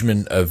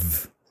judgment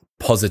of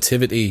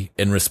positivity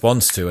in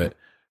response to it.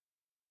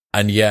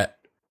 And yet,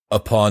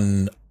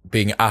 upon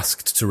being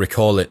asked to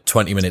recall it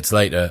 20 minutes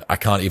later, I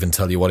can't even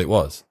tell you what it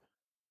was.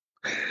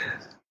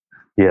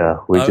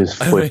 Yeah, we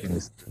just flip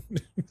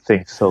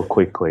things so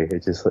quickly.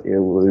 It just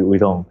we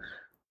don't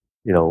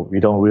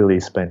really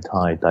spend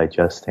time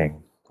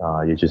digesting.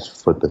 You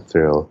just flip it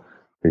through.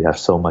 We have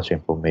so much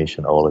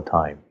information all the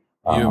time.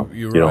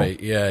 You're right.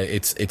 Yeah,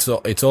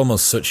 it's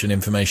almost such an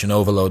information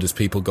overload as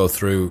people go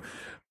through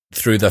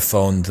their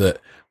phone that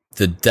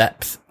the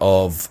depth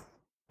of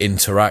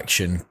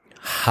interaction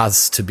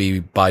has to be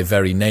by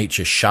very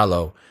nature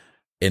shallow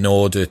in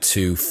order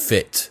to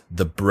fit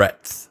the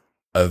breadth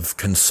of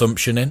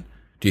consumption in.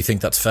 Do you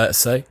think that's fair to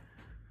say?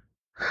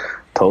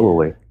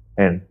 Totally.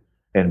 And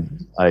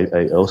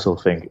I also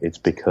think it's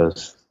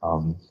because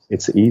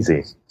it's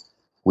easy.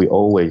 We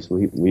human,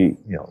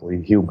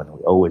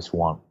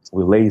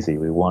 we're lazy,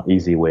 we want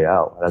easy way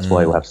out. That's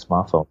why we have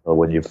smartphones. So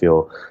when you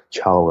feel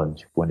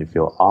challenged, when you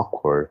feel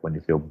awkward, when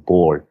you feel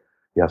bored,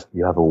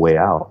 you have a way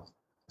out.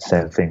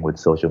 Same thing with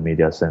social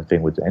media, same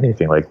thing with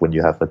anything. Like when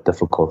you have a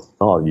difficult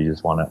thought, you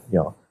just want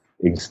to,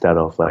 instead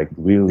of like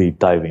really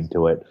dive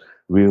into it,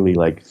 really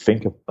like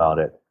think about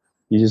it,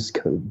 you just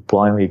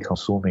blindly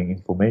consuming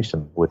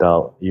information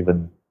without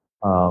even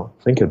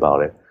thinking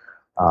about it.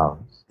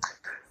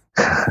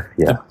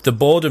 Yeah. The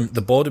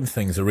boredom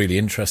thing is a really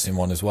interesting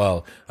one as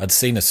well. I'd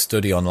seen a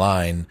study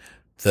online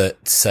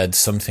that said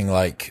something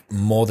like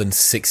more than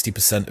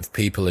 60% of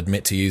people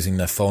admit to using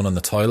their phone on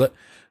the toilet.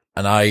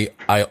 And I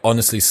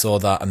honestly saw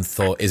that and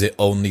thought, is it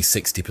only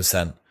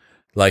 60%?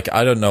 Like,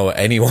 I don't know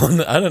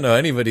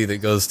anybody that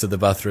goes to the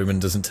bathroom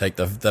and doesn't take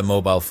their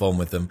mobile phone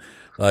with them.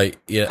 Like,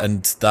 yeah,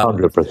 and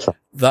 100%.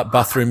 That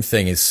bathroom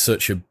thing is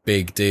such a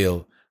big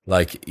deal.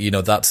 Like,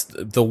 that's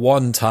the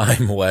one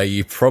time where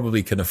you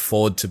probably can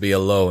afford to be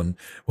alone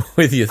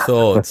with your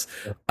thoughts.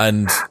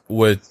 And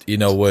we're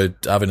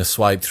having a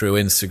swipe through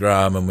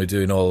Instagram and we're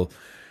doing all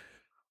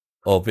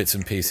bits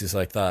and pieces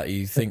like that.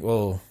 You think,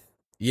 well,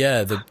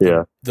 yeah,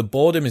 the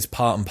boredom is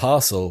part and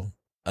parcel,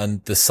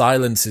 and the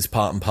silence is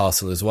part and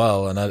parcel as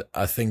well. And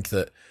I think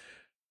that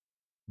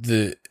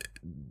the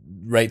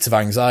rates of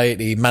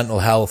anxiety, mental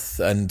health,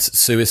 and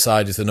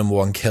suicide is the number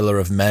 1 killer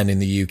of men in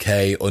the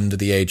UK under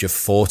the age of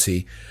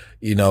 40.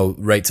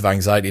 Rates of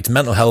anxiety. It's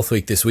Mental Health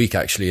Week this week,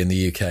 actually, in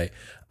the UK.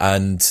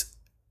 And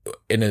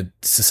in a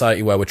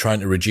society where we're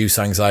trying to reduce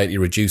anxiety,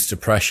 reduce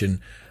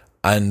depression,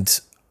 and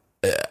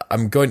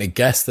I'm going to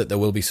guess that there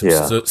will be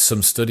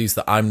some studies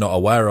that I'm not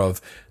aware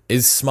of.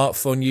 Has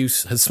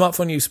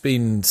smartphone use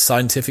been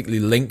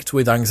scientifically linked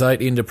with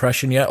anxiety and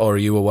depression yet, or are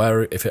you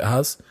aware if it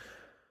has?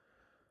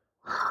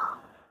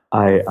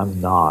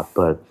 I'm not,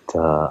 but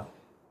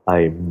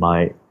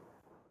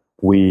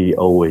we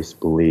always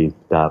believe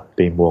that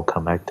being more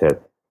connected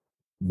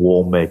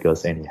won't make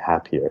us any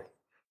happier.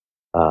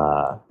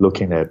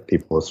 Looking at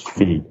people's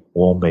feed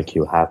won't make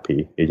you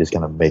happy. It's just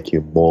going to make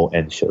you more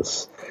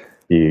anxious.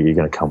 You're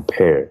going to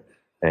compare.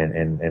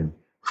 And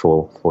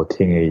for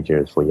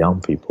teenagers, for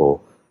young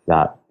people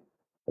that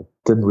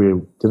didn't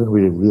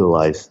really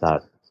realize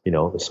that,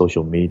 the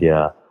social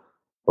media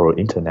or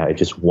internet is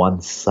just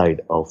one side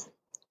of,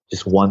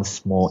 just one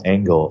small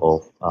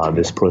angle of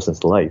this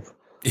person's life.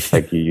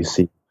 Like you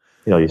see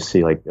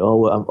like,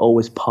 oh, I'm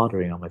always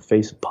pottering on a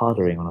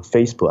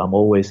Facebook. I'm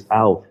always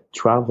out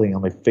traveling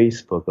on my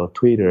Facebook or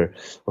Twitter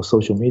or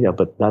social media,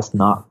 but that's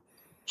not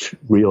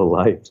real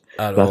life.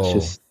 That's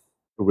just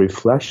a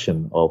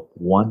reflection of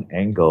one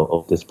angle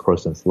of this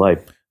person's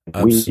life.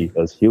 We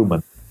as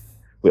humans,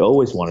 we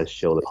always want to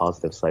show the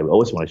positive side. We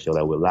always want to show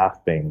that we're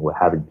laughing, we're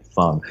having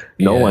fun.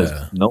 No one's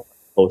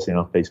posting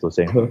on Facebook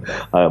saying,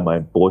 my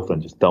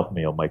boyfriend just dumped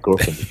me or my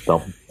girlfriend just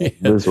dumped me.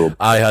 Miserable.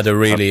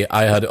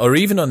 Or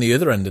even on the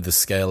other end of the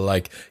scale,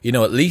 like,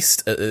 at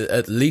least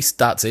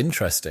that's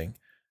interesting.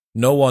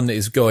 No one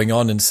is going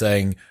on and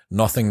saying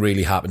nothing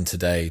really happened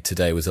today.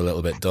 Today was a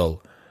little bit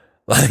dull.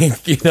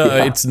 Like,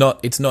 it's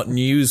not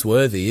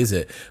newsworthy, is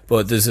it?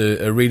 But there's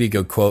a really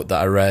good quote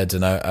that I read,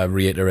 and I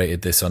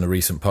reiterated this on a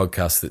recent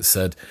podcast that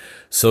said,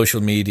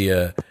 social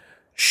media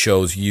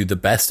shows you the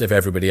best of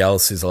everybody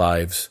else's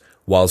lives,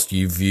 whilst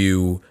you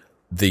view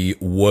the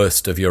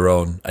worst of your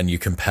own and you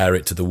compare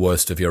it to the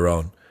worst of your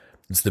own.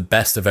 It's the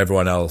best of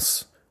everyone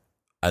else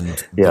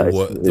and the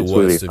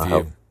worst really of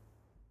you.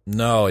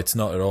 No, it's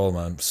not at all,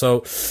 man.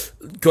 So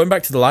going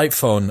back to the Light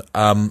phone,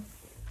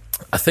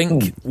 I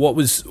think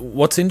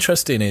what's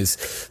interesting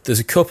is there's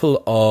a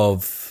couple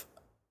of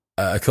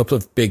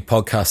big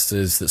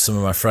podcasters that some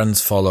of my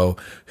friends follow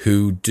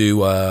who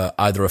do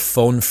either a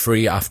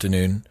phone-free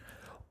afternoon,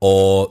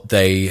 or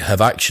they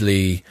have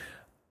actually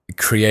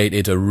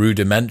created a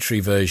rudimentary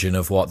version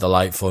of what the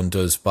Light phone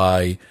does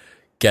by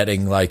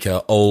getting like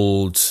a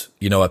old,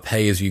 a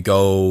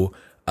pay-as-you-go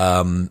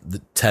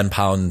the £10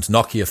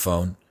 Nokia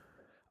phone,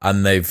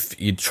 and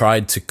you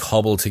tried to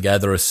cobble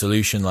together a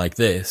solution like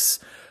this.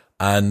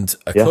 And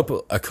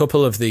a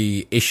couple of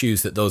the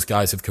issues that those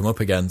guys have come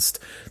up against.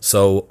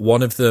 So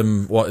one of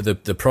them,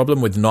 the problem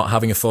with not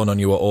having a phone on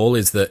you at all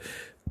is that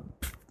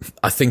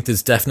I think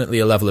there's definitely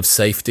a level of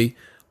safety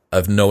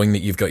of knowing that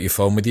you've got your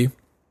phone with you.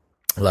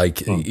 Like,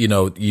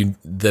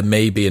 there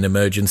may be an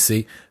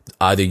emergency,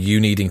 either you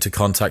needing to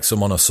contact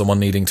someone or someone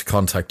needing to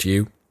contact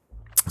you.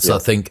 So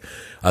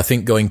I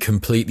think going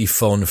completely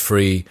phone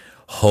free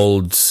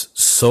holds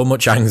so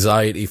much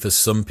anxiety for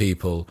some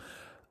people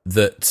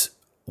that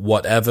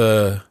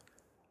whatever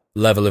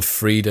level of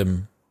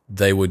freedom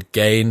they would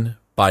gain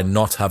by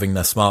not having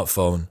their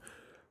smartphone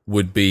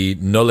would be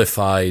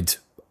nullified,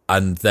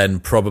 and then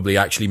probably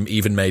actually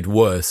even made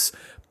worse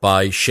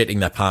by shitting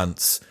their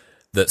pants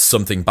that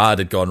something bad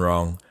had gone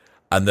wrong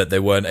and that they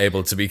weren't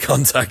able to be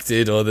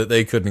contacted, or that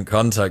they couldn't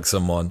contact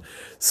someone.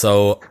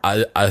 So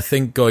I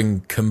think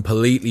going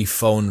completely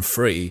phone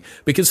free,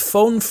 because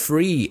phone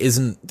free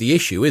isn't the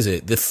issue, is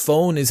it? The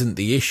phone isn't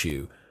the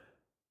issue.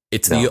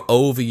 It's the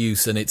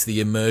overuse and it's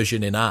the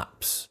immersion in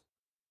apps.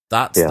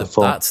 That's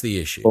the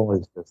issue.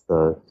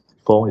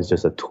 Phone is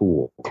just a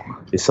tool.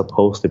 It's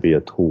supposed to be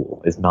a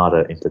tool. It's not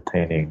an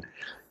entertaining,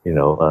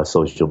 a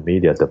social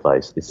media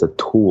device. It's a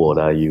tool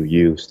that you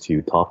use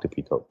to talk to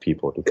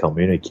people, to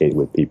communicate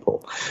with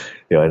people.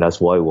 And that's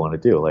what we want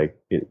to do. Like,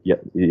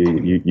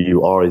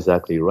 you are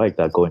exactly right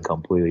that going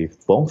completely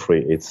phone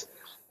free,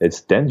 it's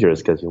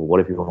dangerous, because what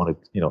if you want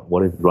to,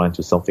 what if you run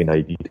into something that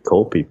you need to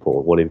call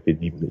people? What if you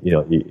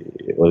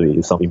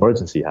need, some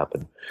emergency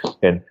happen?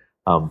 And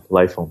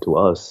Light phone to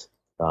us,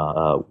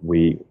 our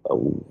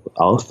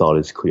thought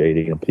is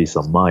creating a peace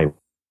of mind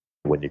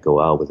when you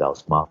go out without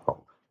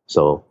smartphone.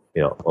 So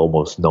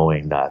almost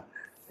knowing that,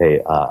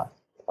 hey,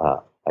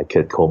 I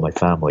could call my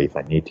family if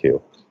I need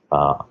to.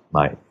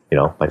 My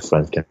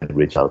friends can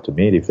reach out to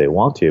me if they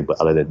want to, but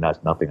other than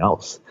that, nothing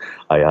else.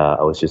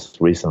 I was just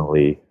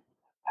recently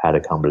had a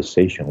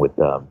conversation with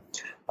a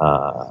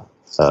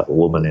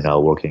woman in our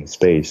working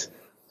space,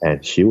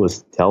 and she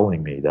was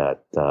telling me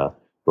that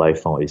Light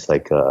phone is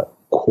like a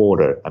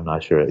quarter. I'm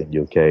not sure in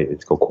UK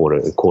it's called quarter.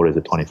 A quarter is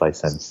a 25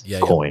 cents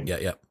coin.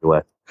 Yeah.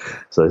 US.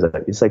 So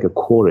it's like a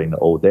quarter in the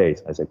old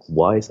days. I was like,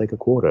 why is like a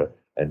quarter?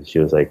 And she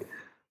was like,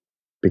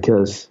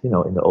 because in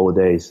the old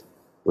days,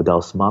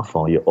 without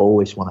smartphone, you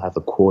always want to have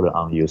a quarter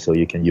on you so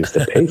you can use the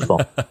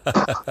payphone.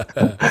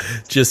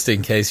 Just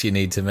in case you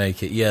need to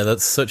make it. Yeah,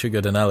 that's such a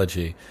good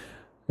analogy.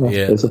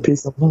 Yeah, it's a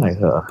peace of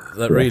mind.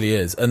 That really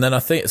is. And then I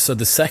think, so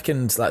the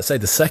second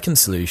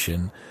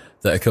solution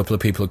that a couple of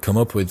people had come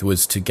up with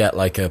was to get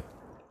like a,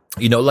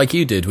 like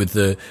you did with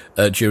the,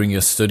 during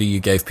your study,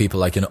 you gave people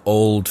like an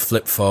old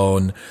flip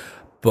phone.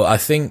 But I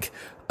think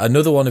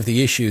another one of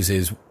the issues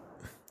is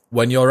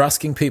when you're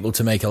asking people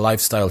to make a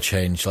lifestyle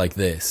change like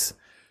this,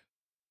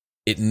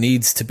 it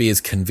needs to be as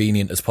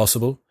convenient as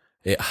possible.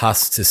 It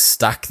has to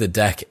stack the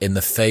deck in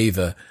the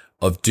favor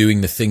of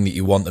doing the thing that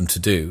you want them to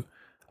do.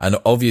 And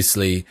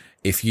obviously,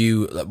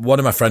 one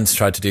of my friends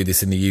tried to do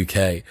this in the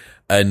UK,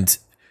 and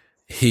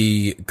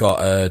he got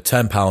a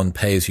 £10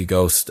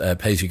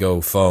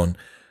 pay-as-you-go phone,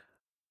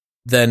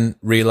 then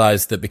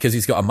realized that because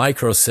he's got a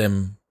micro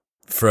SIM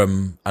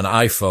from an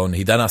iPhone,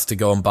 he then has to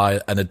go and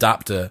buy an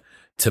adapter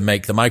to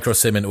make the micro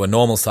SIM into a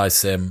normal size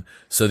SIM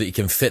so that he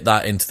can fit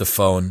that into the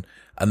phone.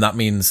 And that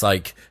means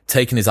like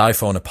taking his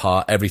iPhone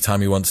apart every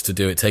time he wants to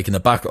do it, taking the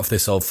back off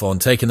this old phone,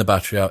 taking the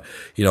battery out,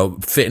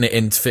 fitting it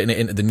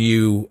into the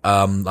new,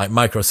 like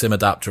micro SIM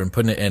adapter and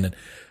putting it in. And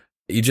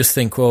you just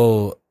think,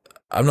 well,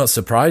 I'm not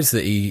surprised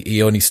that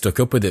he only stuck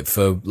up with it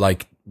for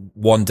like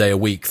one day a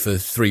week for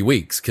 3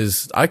 weeks,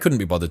 because I couldn't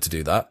be bothered to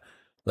do that.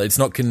 Like, it's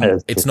not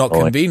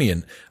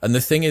convenient. And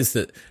the thing is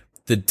that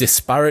the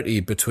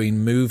disparity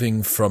between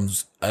moving from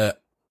a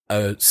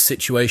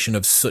situation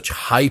of such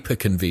hyper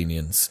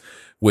convenience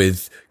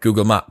with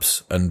Google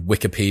Maps and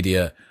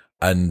Wikipedia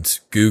and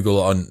Google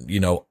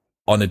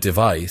on a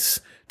device,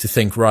 to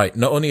think, right,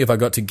 not only have I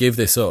got to give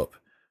this up,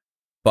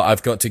 but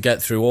I've got to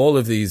get through all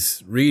of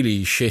these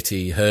really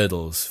shitty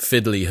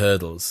fiddly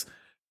hurdles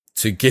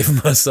to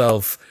give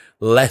myself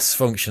less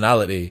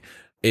functionality.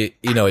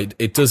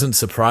 It doesn't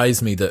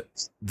surprise me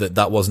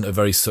that wasn't a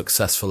very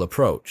successful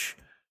approach.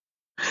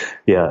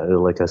 Yeah,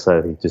 like I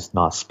said, it's just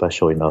not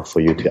special enough for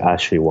you to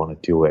actually want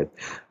to do it.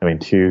 I mean,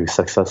 to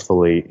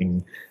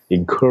successfully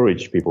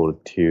encourage people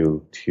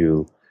to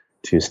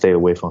stay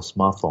away from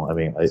smartphone. I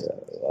mean,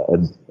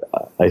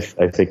 I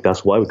think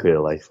that's why we created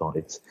an iPhone.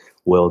 It's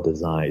well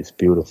designed, it's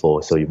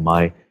beautiful. So you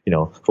might,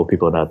 for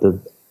people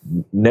that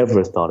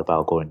never thought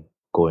about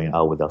going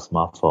out with a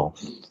smartphone,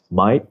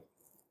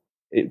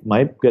 it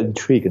might get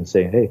intrigued and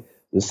saying, "Hey,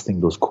 this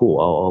thing looks cool.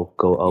 I'll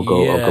go out."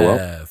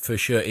 Yeah, for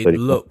sure. It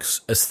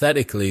looks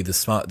aesthetically,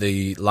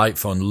 the light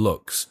phone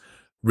looks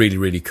really,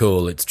 really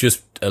cool. It's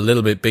just a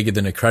little bit bigger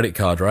than a credit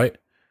card, right?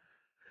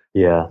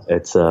 Yeah,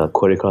 it's a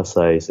credit card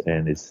size,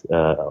 and it's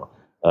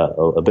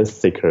a bit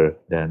thicker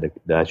than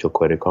the actual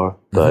credit card,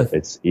 but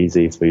it's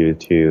easy for you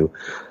to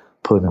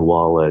put in a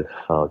wallet,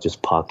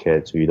 just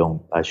pocket, so you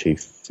don't actually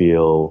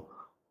feel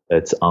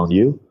it's on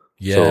you.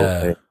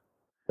 Yeah. So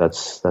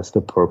that's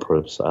the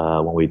purpose.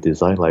 When we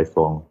design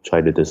iPhone,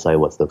 try to decide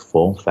what's the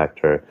form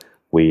factor.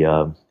 We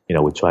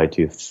try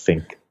to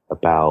think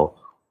about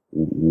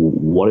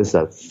what is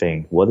that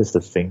thing? What is the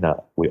thing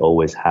that we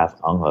always have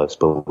on us,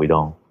 but we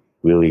don't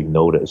really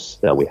notice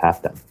that we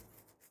have them?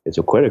 It's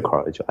your credit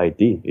card, it's your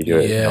ID, it's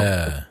your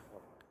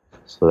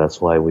So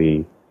that's why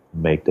we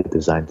make the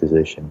design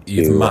decision.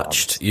 You've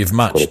matched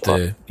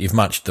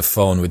the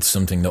phone with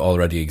something that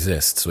already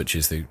exists, which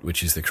is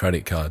the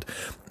credit card.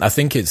 I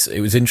think it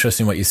was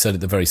interesting what you said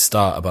at the very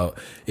start about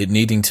it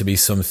needing to be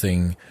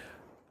something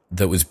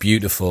that was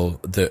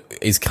beautiful, that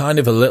is kind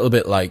of a little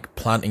bit like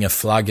planting a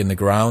flag in the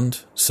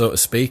ground, so to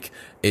speak.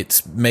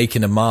 It's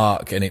making a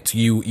mark, and it's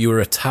you're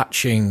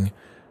attaching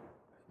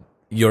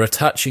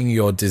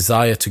your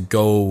desire to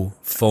go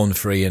phone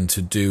free and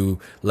to do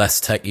less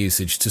tech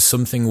usage to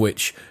something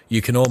which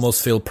you can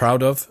almost feel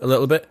proud of a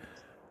little bit.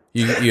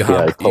 You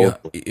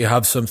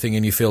have something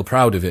and you feel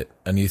proud of it,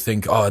 and you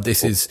think, oh,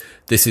 this is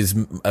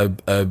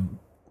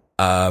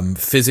a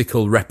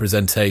physical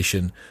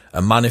representation,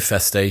 a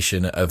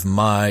manifestation of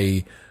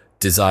my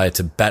desire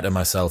to better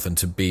myself and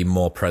to be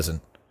more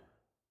present.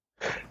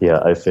 Yeah,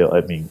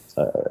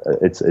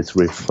 it's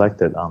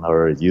reflected on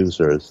our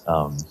users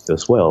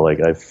as well.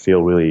 Like, I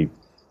feel really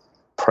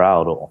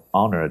proud or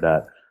honored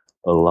that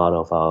a lot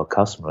of our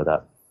customers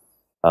that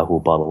who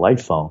bought a light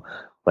phone,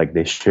 like,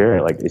 they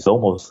share, like, it's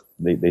almost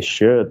they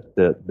share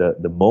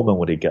the moment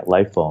when they get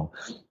light phone,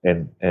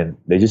 and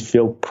they just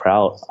feel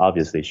proud.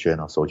 Obviously, sharing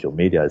on social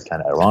media is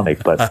kind of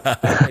ironic, but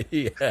but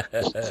you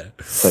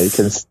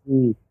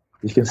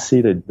can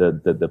see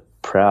the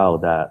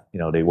proud that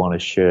they want to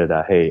share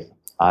that. Hey,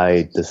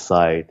 I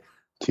decide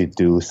to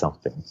do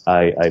something.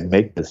 I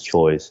make this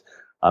choice.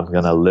 I'm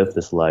going to live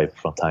this life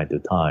from time to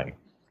time.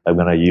 I'm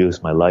going to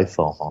use my light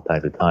phone from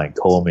time to time.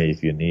 Call me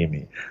if you need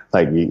me.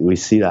 Like, we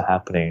see that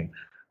happening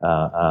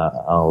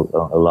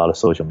on a lot of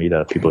social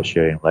media, people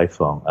sharing light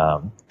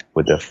phone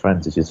with their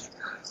friends. It's just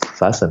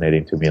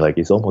fascinating to me. Like,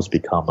 it's almost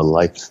become a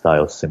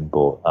lifestyle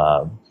symbol,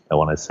 I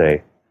want to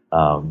say.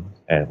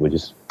 And we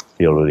just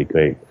feel really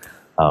great.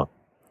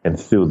 And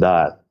through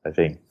that, I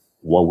think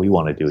what we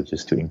want to do is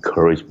just to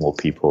encourage more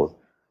people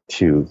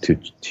to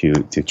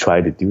try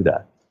to do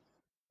that,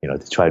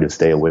 to try to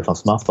stay away from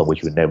smartphone,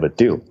 which we never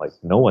do. Like,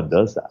 no one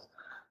does that.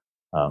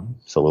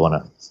 So we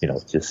want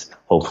to, just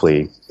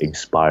hopefully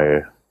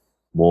inspire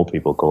more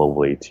people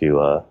globally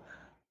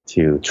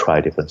to try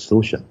different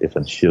solutions,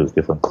 different shoes,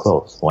 different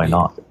clothes. Why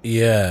not?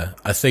 Yeah,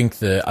 I think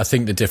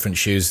the different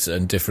shoes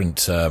and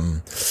different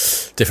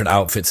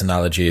outfits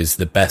analogy is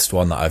the best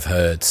one that I've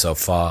heard so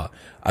far.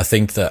 I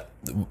think that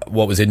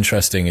what was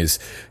interesting is,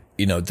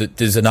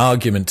 there's an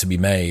argument to be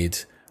made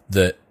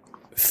that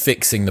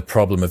fixing the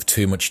problem of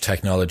too much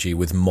technology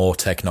with more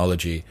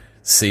technology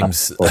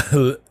seems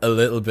a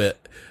little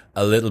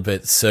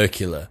bit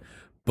circular,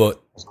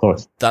 but of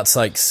course, that's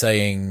like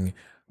saying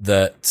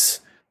that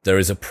there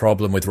is a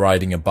problem with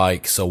riding a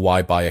bike, so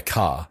why buy a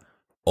car,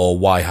 or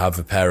why have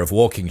a pair of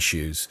walking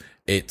shoes?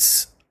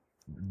 It's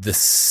the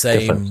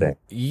same.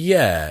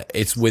 Yeah,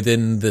 it's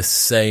within the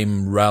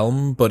same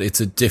realm, but it's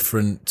a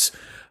different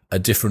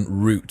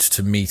route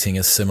to meeting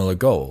a similar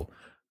goal.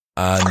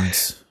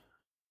 And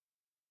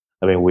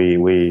I mean,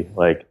 we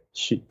like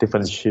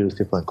different shoes,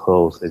 different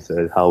clothes. It's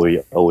how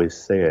we always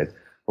say it.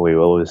 We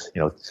always,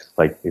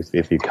 like,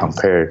 if you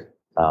compare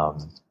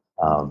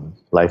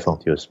light phone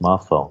to a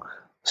smartphone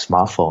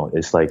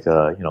is like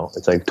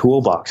it's like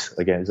toolbox.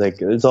 Again,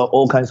 it's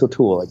all kinds of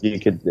tools.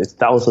 Like, there's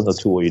thousands of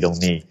tools you don't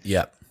need.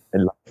 Yeah.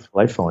 And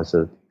light phone is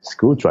a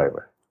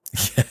screwdriver.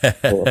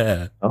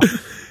 Yeah.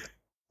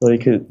 So you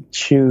could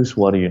choose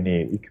what you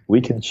need.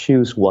 We can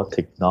choose what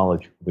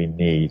technology we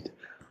need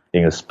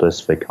in a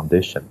specific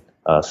condition,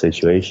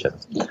 situation.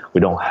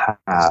 We don't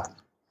have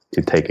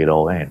to take it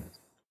all in.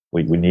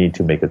 We need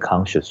to make a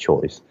conscious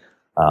choice.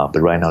 But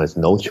right now, there's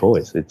no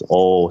choice. It's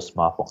all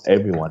smartphone.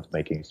 Everyone's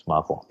making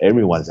smartphone.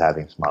 Everyone's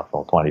having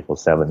smartphone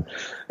 24/7.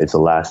 It's the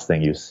last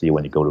thing you see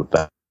when you go to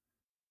bed.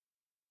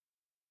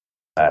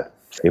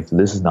 If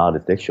this is not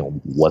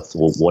addiction, what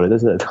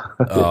is it?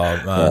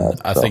 Oh man,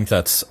 I think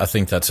that's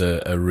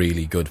a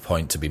really good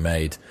point to be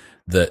made.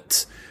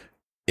 That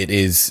it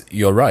is.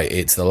 You're right.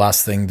 It's the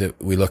last thing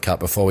that we look at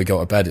before we go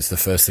to bed. It's the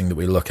first thing that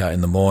we look at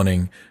in the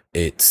morning.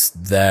 It's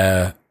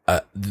there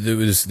There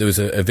was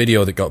a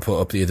video that got put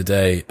up the other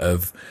day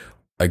of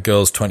a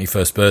girl's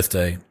 21st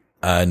birthday,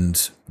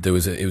 and it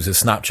was a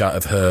Snapchat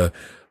of her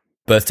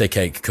birthday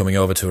cake coming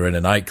over to her in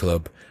a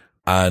nightclub,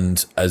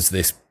 and as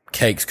this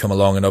cake's come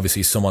along, and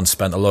obviously someone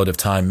spent a load of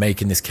time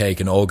making this cake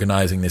and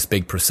organizing this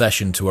big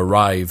procession to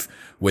arrive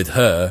with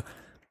her,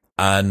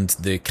 and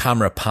the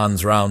camera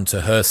pans round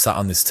to her sat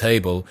on this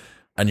table,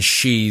 and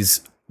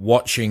she's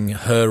watching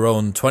her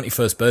own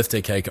 21st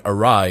birthday cake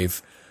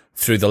arrive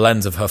through the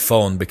lens of her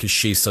phone because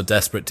she's so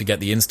desperate to get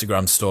the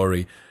Instagram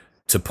story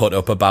to put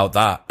up about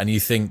that. And you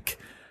think,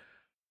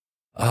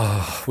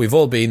 oh, we've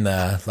all been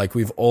there. Like,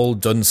 we've all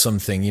done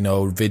something, you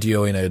know,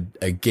 videoing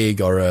a gig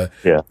or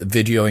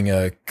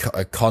videoing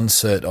a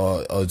concert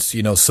or,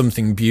 you know,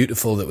 something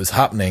beautiful that was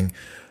happening.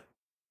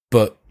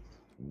 But,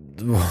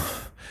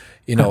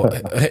 you know,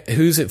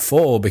 who's it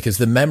for? Because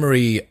the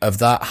memory of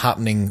that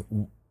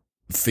happening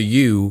for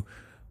you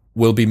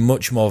will be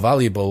much more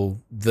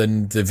valuable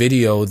than the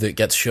video that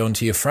gets shown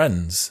to your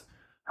friends.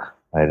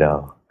 I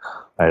know.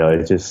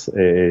 It's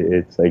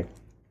like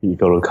you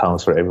go to a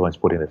concert, everyone's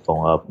putting their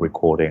phone up,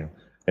 recording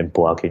and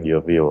blocking your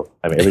view.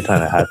 I mean, every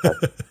time I had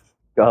that,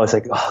 I was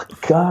like, oh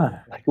God,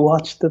 like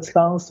watch the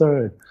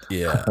concert.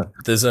 Yeah.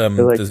 There's a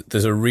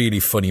really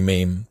funny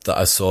meme that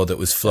I saw that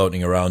was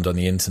floating around on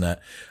the internet,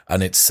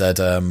 and it said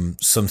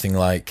something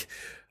like,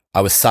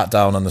 I was sat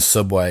down on the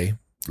subway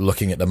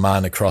looking at the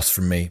man across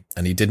from me,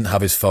 and he didn't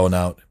have his phone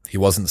out. He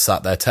wasn't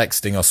sat there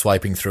texting or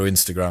swiping through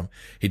Instagram.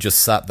 He just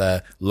sat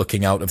there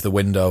looking out of the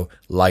window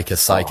like a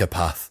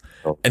psychopath.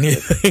 Oh. And you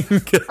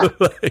think,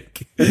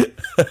 like,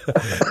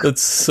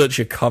 that's such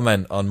a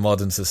comment on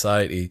modern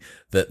society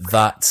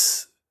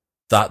that's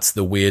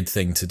the weird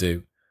thing to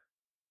do.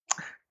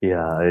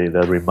 Yeah,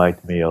 that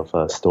reminds me of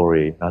a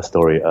story. It's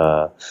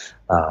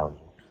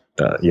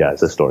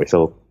a story.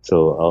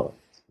 So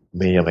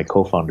me and my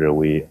co-founder,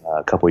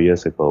 a couple of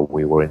years ago,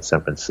 we were in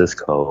San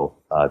Francisco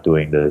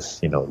doing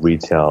this, you know,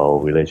 retail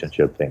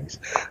relationship things.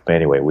 But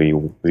anyway, we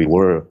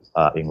were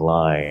in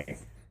line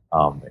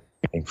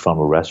in front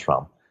of a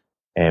restaurant,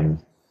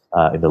 and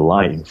in the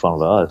line in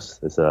front of us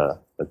is a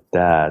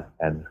dad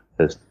and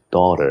his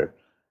daughter,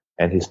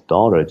 and his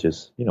daughter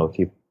just, you know,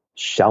 keep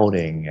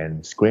shouting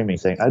and screaming,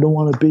 saying, "I don't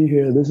want to be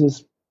here. This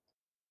is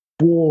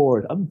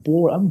bored. I'm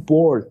bored.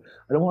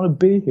 I don't want to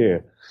be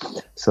here."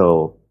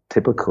 So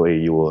typically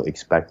you were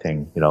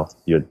expecting, you know,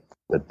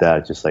 the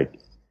dad just like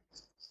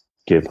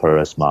give her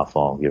a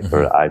smartphone, give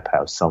her an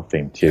iPad,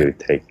 something to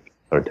take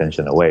her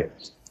attention away.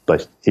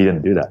 But he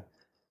didn't do that.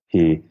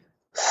 He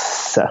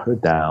sat her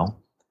down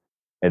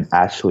and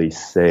actually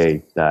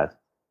say that,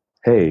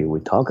 hey, we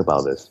talk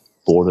about this.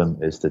 Boredom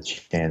is the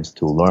chance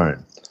to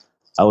learn.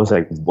 I was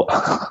like,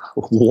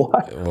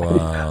 what?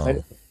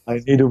 Wow. I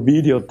need to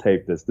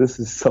videotape this. This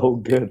is so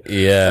good.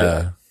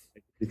 Yeah.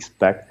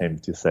 Expect him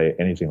to say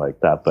anything like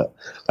that, but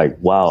like,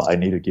 wow, I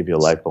need to give you a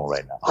live phone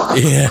right now.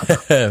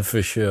 Yeah,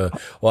 for sure.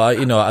 Well,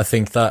 you know, I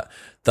think that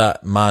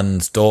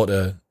man's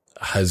daughter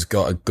has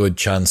got a good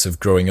chance of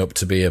growing up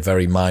to be a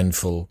very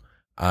mindful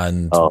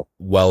and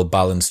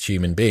well-balanced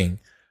human being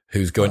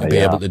who's going to be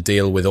able to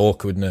deal with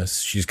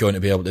awkwardness. She's going to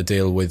be able to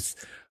deal with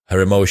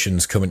her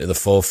emotions coming to the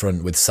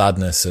forefront with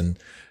sadness, and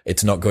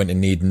it's not going to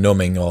need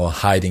numbing or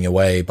hiding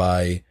away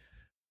by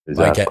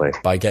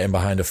getting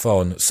behind a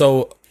phone.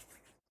 So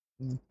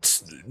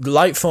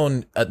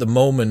Lightphone at the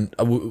moment,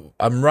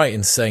 I'm right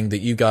in saying that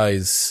you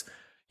guys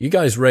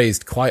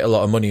raised quite a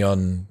lot of money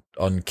on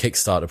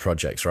Kickstarter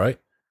projects, right?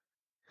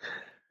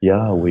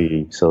 Yeah,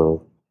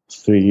 so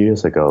 3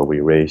 years ago we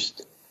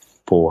raised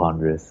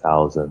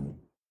 400,000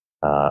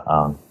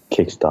 on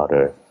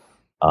Kickstarter,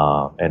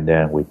 and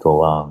then we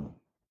go on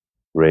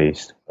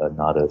raised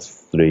another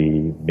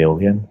 3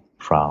 million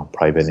from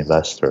private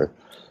investor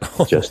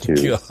just to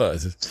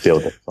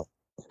build a phone.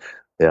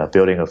 Yeah,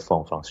 building a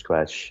phone from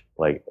scratch,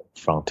 like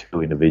from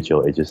two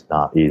individuals, it's just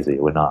not easy.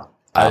 We're not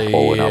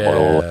Apple, we're not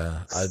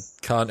Motorola. I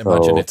can't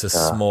imagine it's a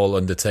small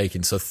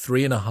undertaking. So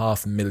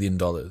 $3.5 million.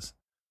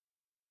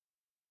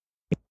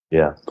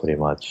 Yeah, pretty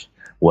much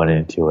went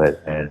into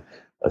it, and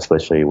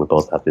especially we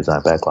both have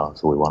design backgrounds,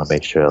 so we want to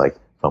make sure, like,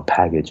 from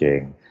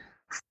packaging,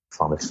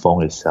 from the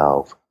phone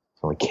itself,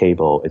 from the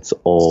cable, it's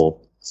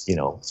all, you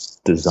know,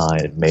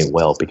 designed and made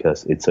well,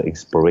 because it's an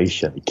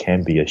inspiration. It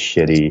can be a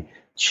shitty,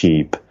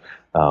 cheap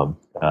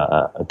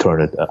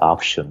alternative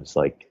options,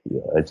 like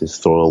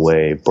just throw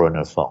away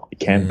burner phone. It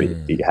can be.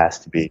 It has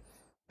to be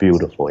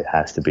beautiful. It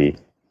has to be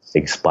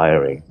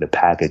inspiring. The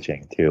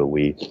packaging too.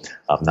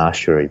 I'm not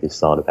sure if you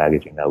saw the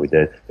packaging that we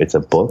did. It's a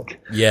book.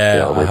 Yeah, you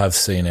know, I have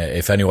seen it.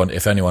 If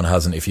anyone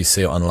hasn't, if you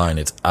see it online,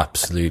 it's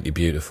absolutely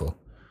beautiful.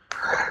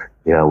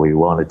 Yeah, we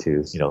wanted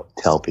to, you know,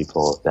 tell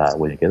people that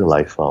when you get a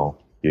Lightphone,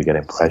 you get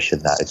an impression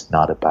that it's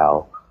not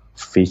about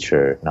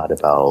feature, not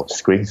about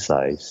screen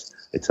size.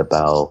 It's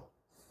about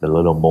the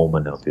little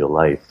moment of your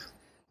life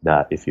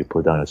that if you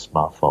put down a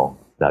smartphone,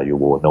 that you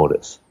will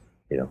notice.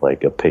 You know,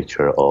 like a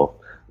picture of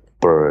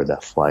bird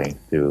that flying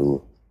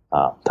through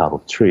top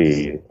of a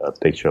tree, a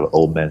picture of an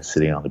old man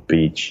sitting on the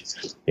beach.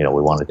 You know,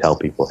 we want to tell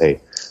people,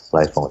 hey,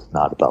 Lightphone is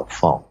not about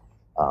phone.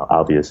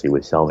 Obviously,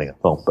 we're selling a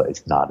phone, but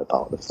it's not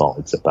about the phone.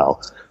 It's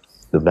about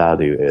the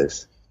value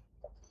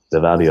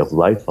of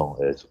light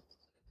phone is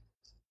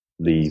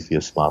leave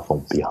your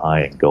smartphone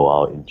behind, go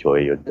out, enjoy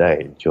your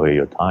day, enjoy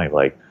your time.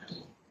 Like,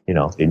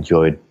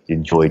 enjoy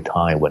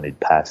time when it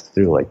passed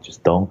through. Like,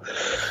 just don't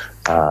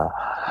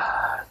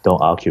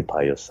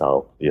occupy your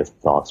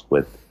thoughts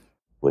with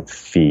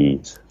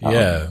feeds.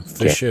 Yeah,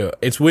 for sure.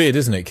 It's weird,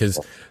 isn't it? Because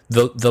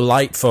the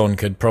light phone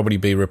could probably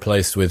be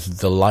replaced with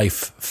the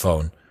life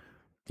phone.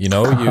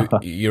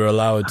 You're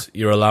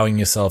allowing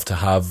yourself to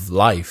have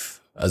life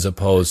as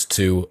opposed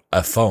to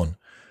a phone.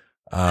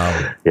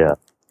 Yeah.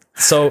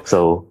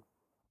 So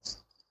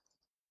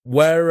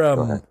where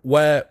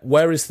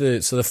is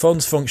the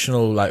phone's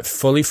functional, like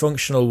fully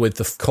functional with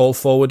the call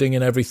forwarding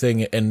and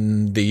everything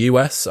in the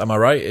US? Am I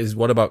right?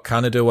 What about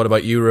Canada? What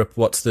about Europe?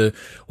 What's the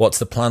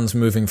plans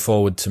moving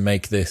forward to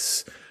make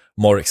this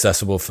more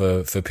accessible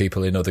for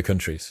people in other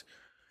countries?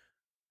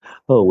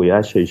 Oh, we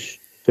actually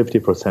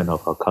 50%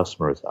 of our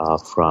customers are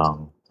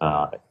from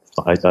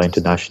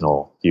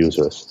international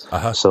users.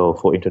 Uh-huh. So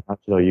for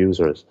international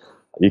users,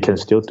 you can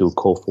still do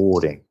call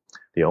forwarding.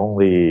 The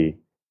only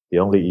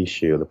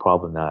issue, the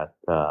problem that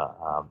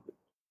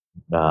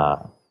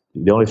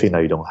the only thing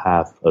that you don't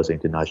have as an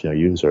international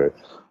user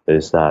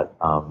is that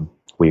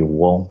we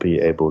won't be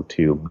able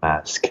to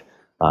mask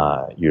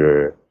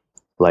your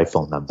live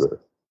phone number.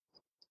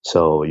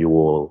 So you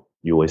will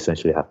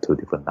essentially have two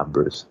different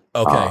numbers.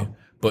 Okay,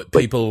 but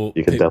people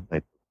you can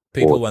definitely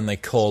when they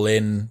call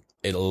in,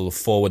 it'll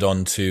forward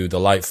on to the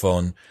light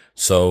phone,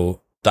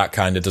 so that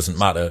kind of doesn't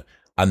matter.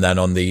 And then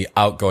on the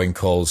outgoing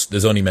calls,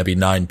 there's only maybe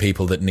 9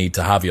 people that need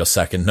to have your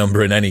second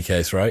number in any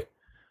case, right?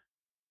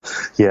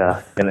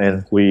 Yeah,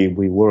 and we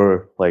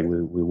were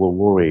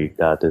worried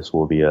that this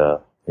will be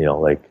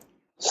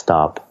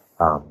stop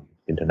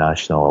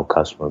international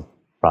customer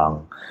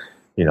from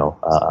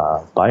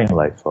buying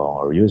light phone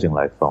or using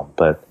light phone.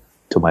 But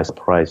to my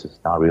surprise, it's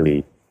not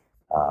really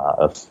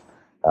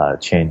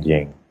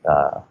changing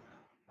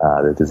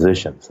the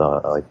decision.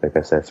 So like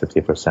I said,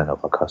 50%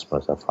 of our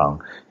customers are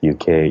from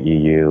UK,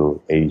 EU,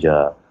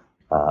 Asia,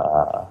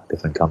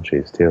 different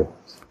countries too.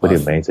 Pretty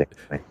amazing.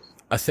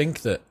 I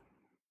think that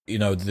a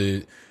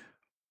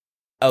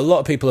lot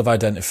of people have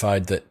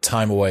identified that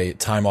time away,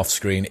 time off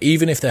screen,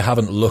 even if they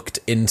haven't looked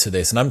into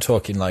this, and I'm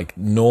talking like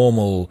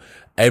normal,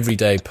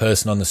 everyday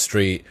person on the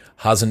street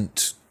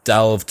hasn't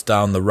delved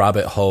down the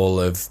rabbit hole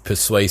of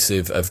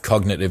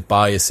cognitive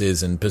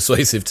biases and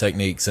persuasive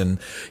techniques and,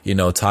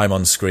 time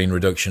on screen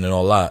reduction and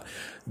all that.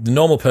 The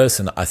normal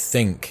person, I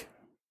think,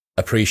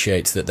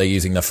 appreciates that they're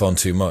using their phone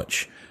too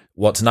much.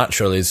 What's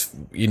natural is,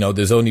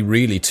 there's only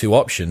really 2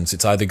 options.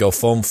 It's either go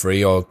phone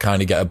free or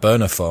kind of get a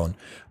burner phone.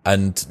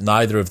 And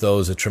neither of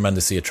those are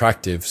tremendously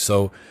attractive.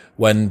 So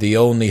when the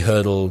only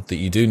hurdle that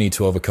you do need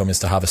to overcome is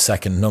to have a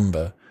second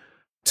number,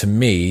 to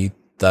me,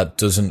 that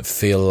doesn't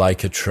feel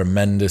like a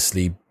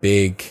tremendously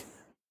big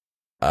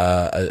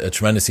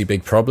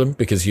problem,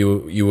 because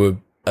you were,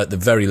 at the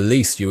very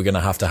least, you were going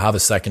to have a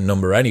second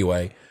number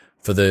anyway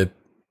for the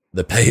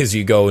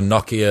pay-as-you-go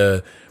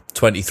Nokia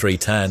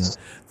 2310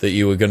 that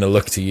you were going to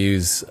look to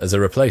use as a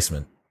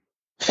replacement.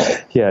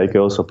 Yeah, you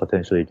could also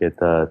potentially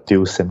get a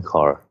dual SIM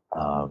card.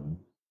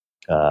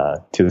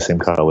 Two SIM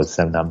card with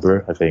same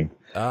number. I think.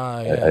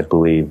 Yeah. I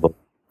believe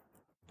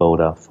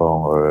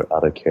Vodafone or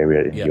other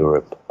carrier in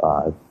Europe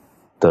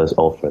does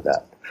offer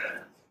that.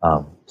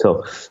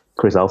 So,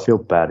 Chris, I'll feel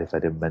bad if I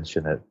didn't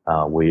mention it.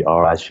 We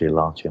are actually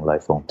launching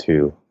Light Phone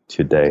 2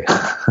 today.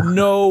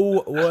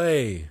 No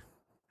way.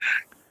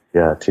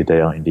 Yeah, today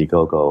on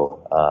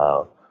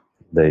Indiegogo.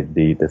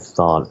 The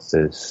thought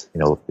is,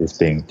 it's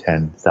being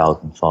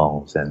 10,000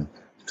 phones in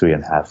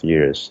 3.5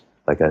 years.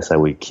 Like I said,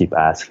 we keep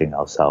asking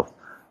ourselves,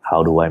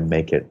 how do I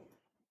make it?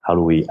 How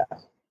do we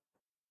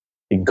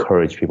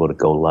encourage people to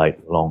go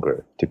light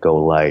longer, to go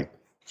light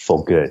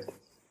for good?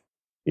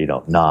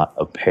 Not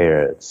a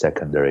paired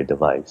secondary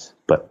device,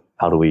 but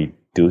how do we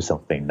do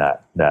something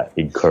that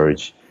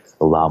encourage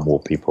a lot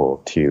more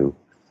people to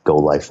go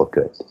light for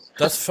good?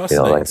 That's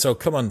fascinating. So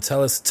come on,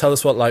 tell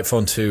us what Light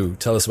Phone 2.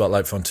 Tell us about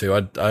Light Phone 2.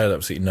 I had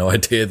absolutely no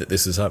idea that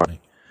this is happening.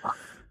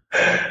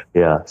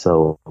 Yeah.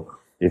 So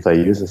if I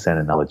use the same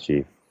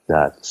analogy,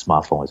 that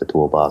smartphone is a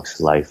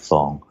toolbox, Light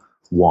Phone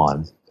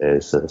 1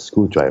 is a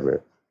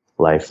screwdriver,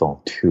 Light Phone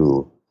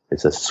 2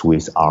 is a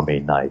Swiss Army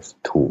knife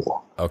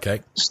tool.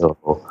 Okay.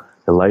 So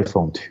the Light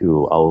Phone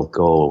 2, our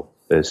goal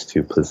is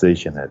to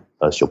position it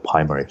as your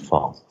primary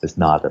phone. It's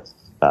not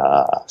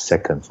a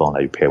second phone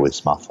that you pair with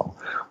smartphone.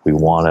 We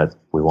want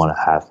to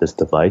have this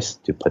device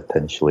to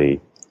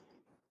potentially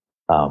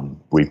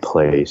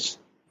replace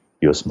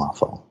your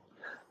smartphone.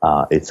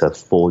 It's a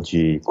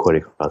 4G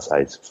QuickCard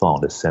size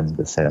phone,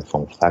 the same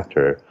form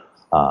factor.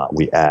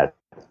 We add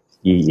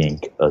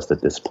e-ink as the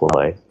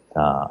display,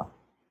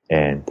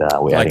 and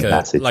we add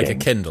messaging. Like a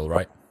Kindle,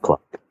 right?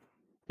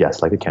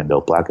 Yes, like a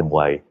Kindle, black and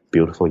white,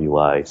 beautiful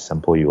UI,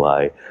 simple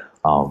UI.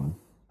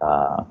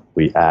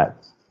 We add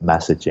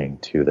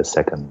messaging to the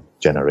second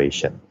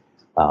generation.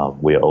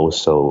 We are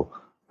also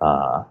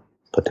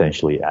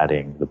potentially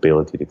adding the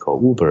ability to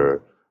call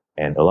Uber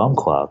and alarm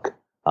clock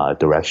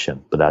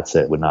direction. But that's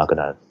it. We're not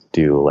gonna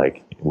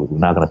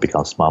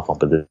become smartphone.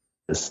 But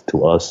this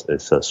to us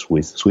is a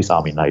Swiss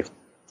Army knife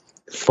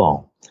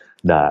phone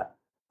that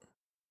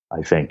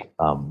I think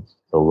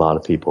a lot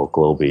of people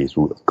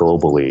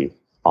globally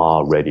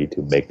are ready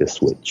to make the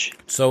switch.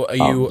 So are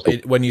you,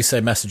 when you say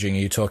messaging, are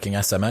you talking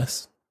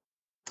SMS?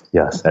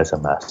 Yes,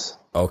 SMS.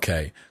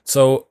 Okay.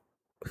 So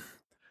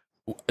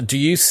do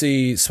you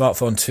see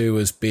smartphone 2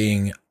 as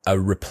being a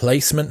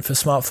replacement for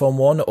smartphone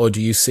 1, or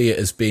do you see it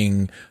as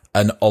being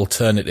an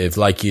alternative,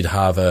 like you'd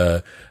have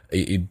a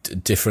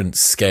different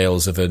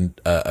scales of a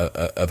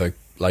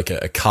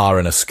car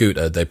and a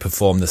scooter? They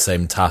perform the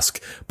same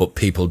task, but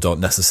people don't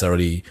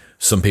necessarily,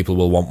 some people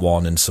will want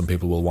one and some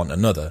people will want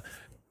another.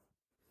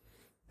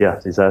 Yeah,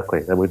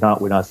 exactly. We're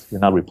not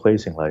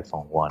replacing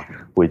iPhone 1.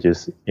 We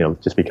just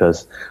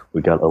because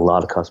we got a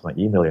lot of customers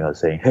emailing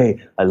us saying,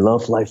 "Hey, I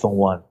love iPhone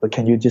 1, but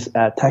can you just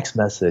add text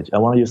message? I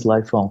want to use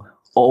iPhone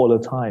all the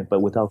time,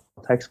 but without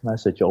text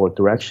message or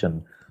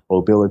direction or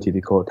ability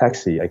to call a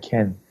taxi, I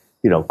can't,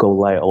 go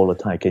live all the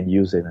time. I can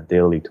use it in a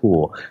daily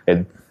tool."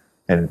 And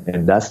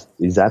that's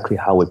exactly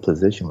how we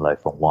position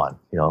iPhone 1.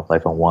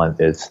 iPhone 1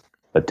 is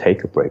a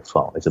take a break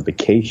phone. It's a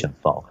vacation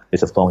phone.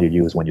 It's a phone you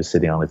use when you're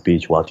sitting on the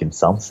beach watching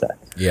sunset.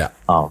 Yeah.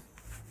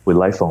 With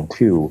iPhone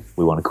 2,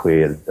 we want to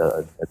create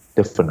a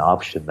different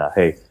option that,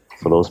 hey,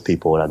 for those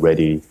people that are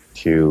ready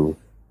to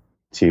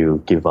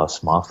give up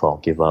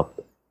smartphone, give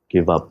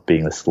up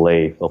being a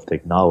slave of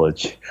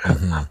technology,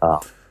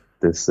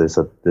 this is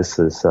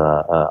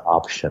a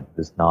option.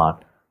 It's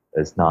not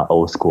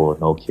old school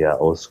Nokia,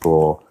 old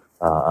school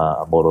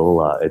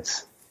Motorola.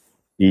 It's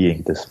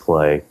e-ink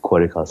display,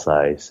 credit card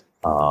size,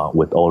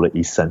 with all the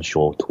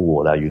essential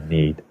tool that you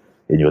need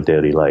in your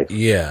daily life.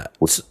 Yeah.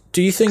 So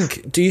do you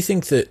think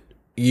that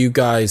you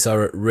guys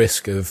are at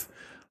risk of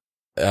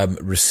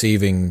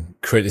receiving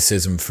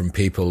criticism from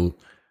people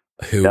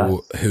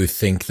who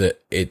think that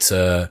it's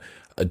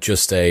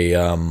just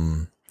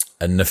a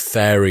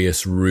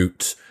nefarious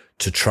route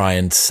to try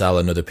and sell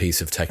another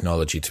piece of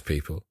technology to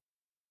people?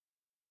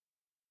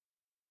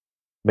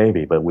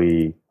 Maybe, but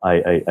we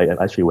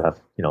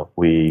have,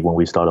 when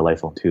we started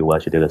iPhone 2, we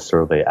actually did a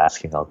survey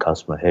asking our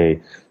customer,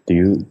 hey,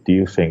 do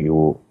you think it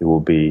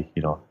will be,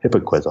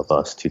 hypocrites of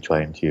us to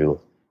try and to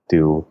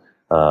do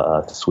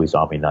the Swiss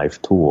Army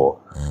knife tool?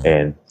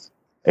 And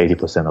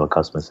 80% of our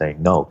customers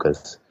saying no,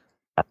 because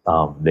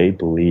they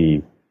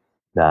believe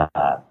that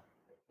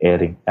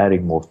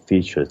adding more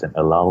features and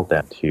allow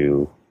them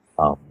to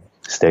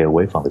stay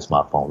away from the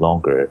smartphone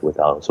longer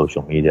without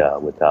social media,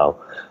 without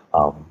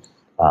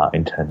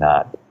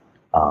internet,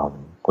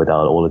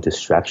 without all the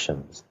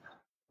distractions,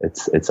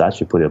 it's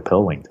actually pretty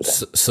appealing to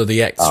them. So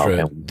the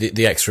extra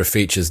the extra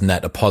features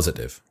net a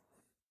positive.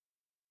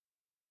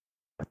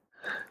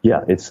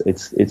 Yeah, it's an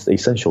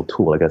essential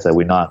tool. Like I said,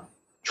 we're not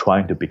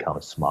trying to become a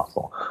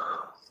smartphone.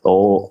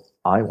 All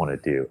I want to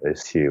do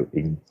is to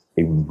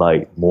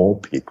invite more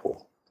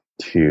people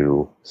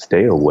to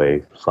stay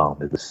away from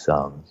this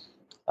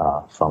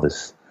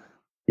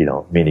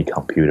mini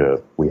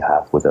computer we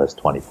have with us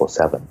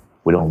 24/7.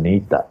 We don't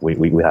need that. We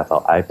have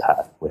our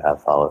iPad. We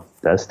have our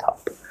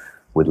desktop.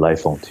 With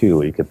iPhone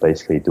 2, you can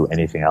basically do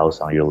anything else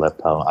on your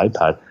laptop,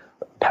 iPad,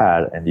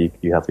 and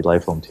you have the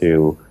iPhone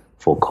 2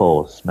 for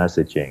calls,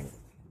 messaging,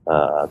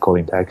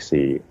 calling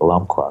taxi,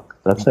 alarm clock.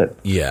 That's it.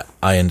 Yeah,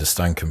 I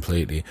understand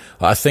completely.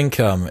 I think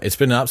it's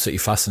been an absolutely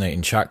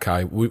fascinating chat,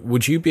 Kai.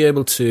 Would you be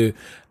able to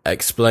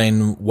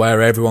explain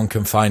where everyone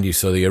can find you?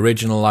 So the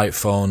original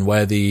iPhone,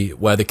 where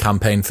the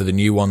campaign for the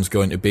new one's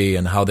going to be,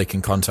 and how they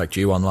can contact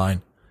you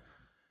online?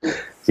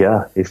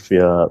 Yeah, if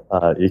you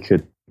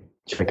could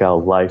check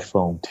out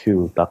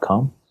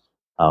iPhone2.com.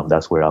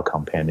 That's where our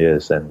campaign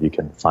is, and you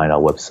can find our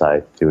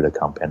website through the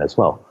campaign as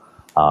well.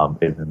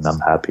 And I'm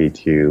happy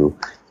to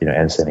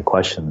answer any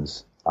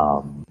questions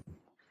from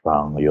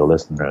your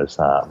listeners.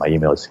 My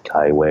email is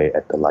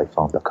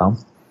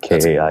kaiwei@theliphone.com,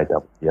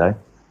 KAIWEI,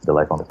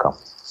 theliphone.com.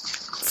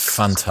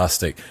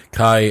 Fantastic,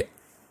 Kai.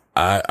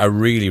 I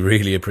really,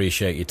 really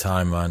appreciate your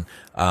time, man.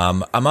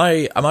 Am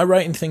I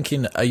right in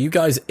thinking, are you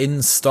guys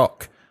in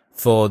stock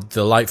for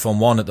the iPhone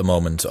 1 at the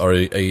moment, or are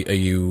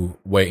you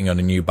waiting on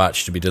a new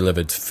batch to be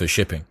delivered for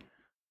shipping?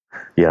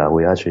 Yeah,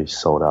 we actually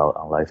sold out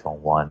on iPhone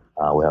 1.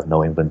 We have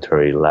no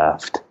inventory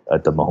left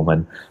at the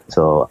moment.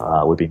 So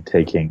we've been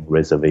taking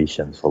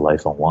reservations for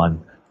iPhone 1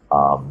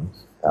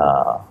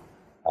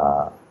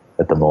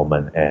 at the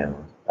moment, and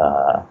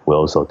we're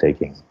also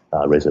taking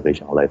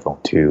reservation on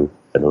iPhone 2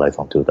 at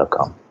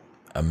iPhone2.com.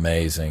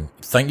 Amazing.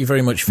 Thank you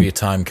very much for your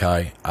time,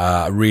 Kai.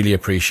 I really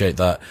appreciate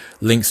that.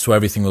 Links to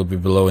everything will be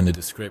below in the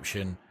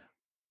description.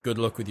 Good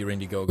luck with your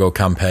Indiegogo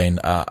campaign.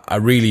 I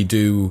really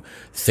do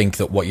think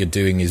that what you're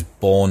doing is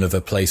born of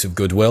a place of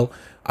goodwill.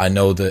 I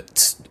know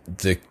that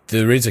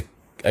there is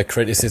a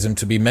criticism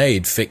to be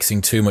made.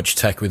 Fixing too much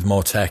tech with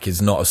more tech is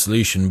not a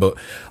solution, but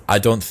I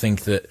don't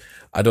think that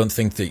I don't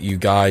think that you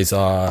guys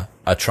are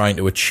trying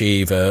to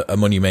achieve a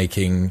money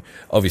making.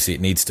 Obviously,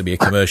 it needs to be a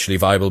commercially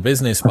viable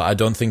business, but I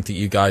don't think that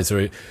you guys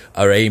are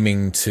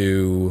aiming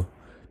to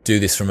do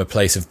this from a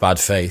place of bad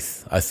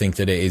faith. I think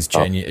that it is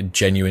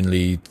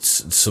genuinely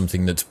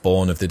something that's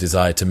born of the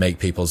desire to make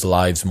people's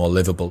lives more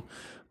livable.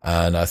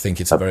 And I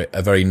think it's a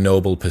very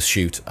noble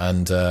pursuit.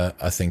 And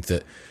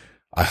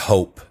I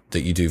hope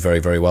that you do very,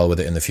 very well with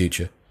it in the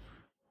future.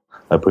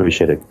 I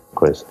appreciate it,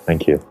 Chris.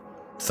 Thank you.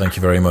 Thank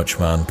you very much,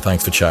 man.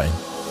 Thanks for chatting.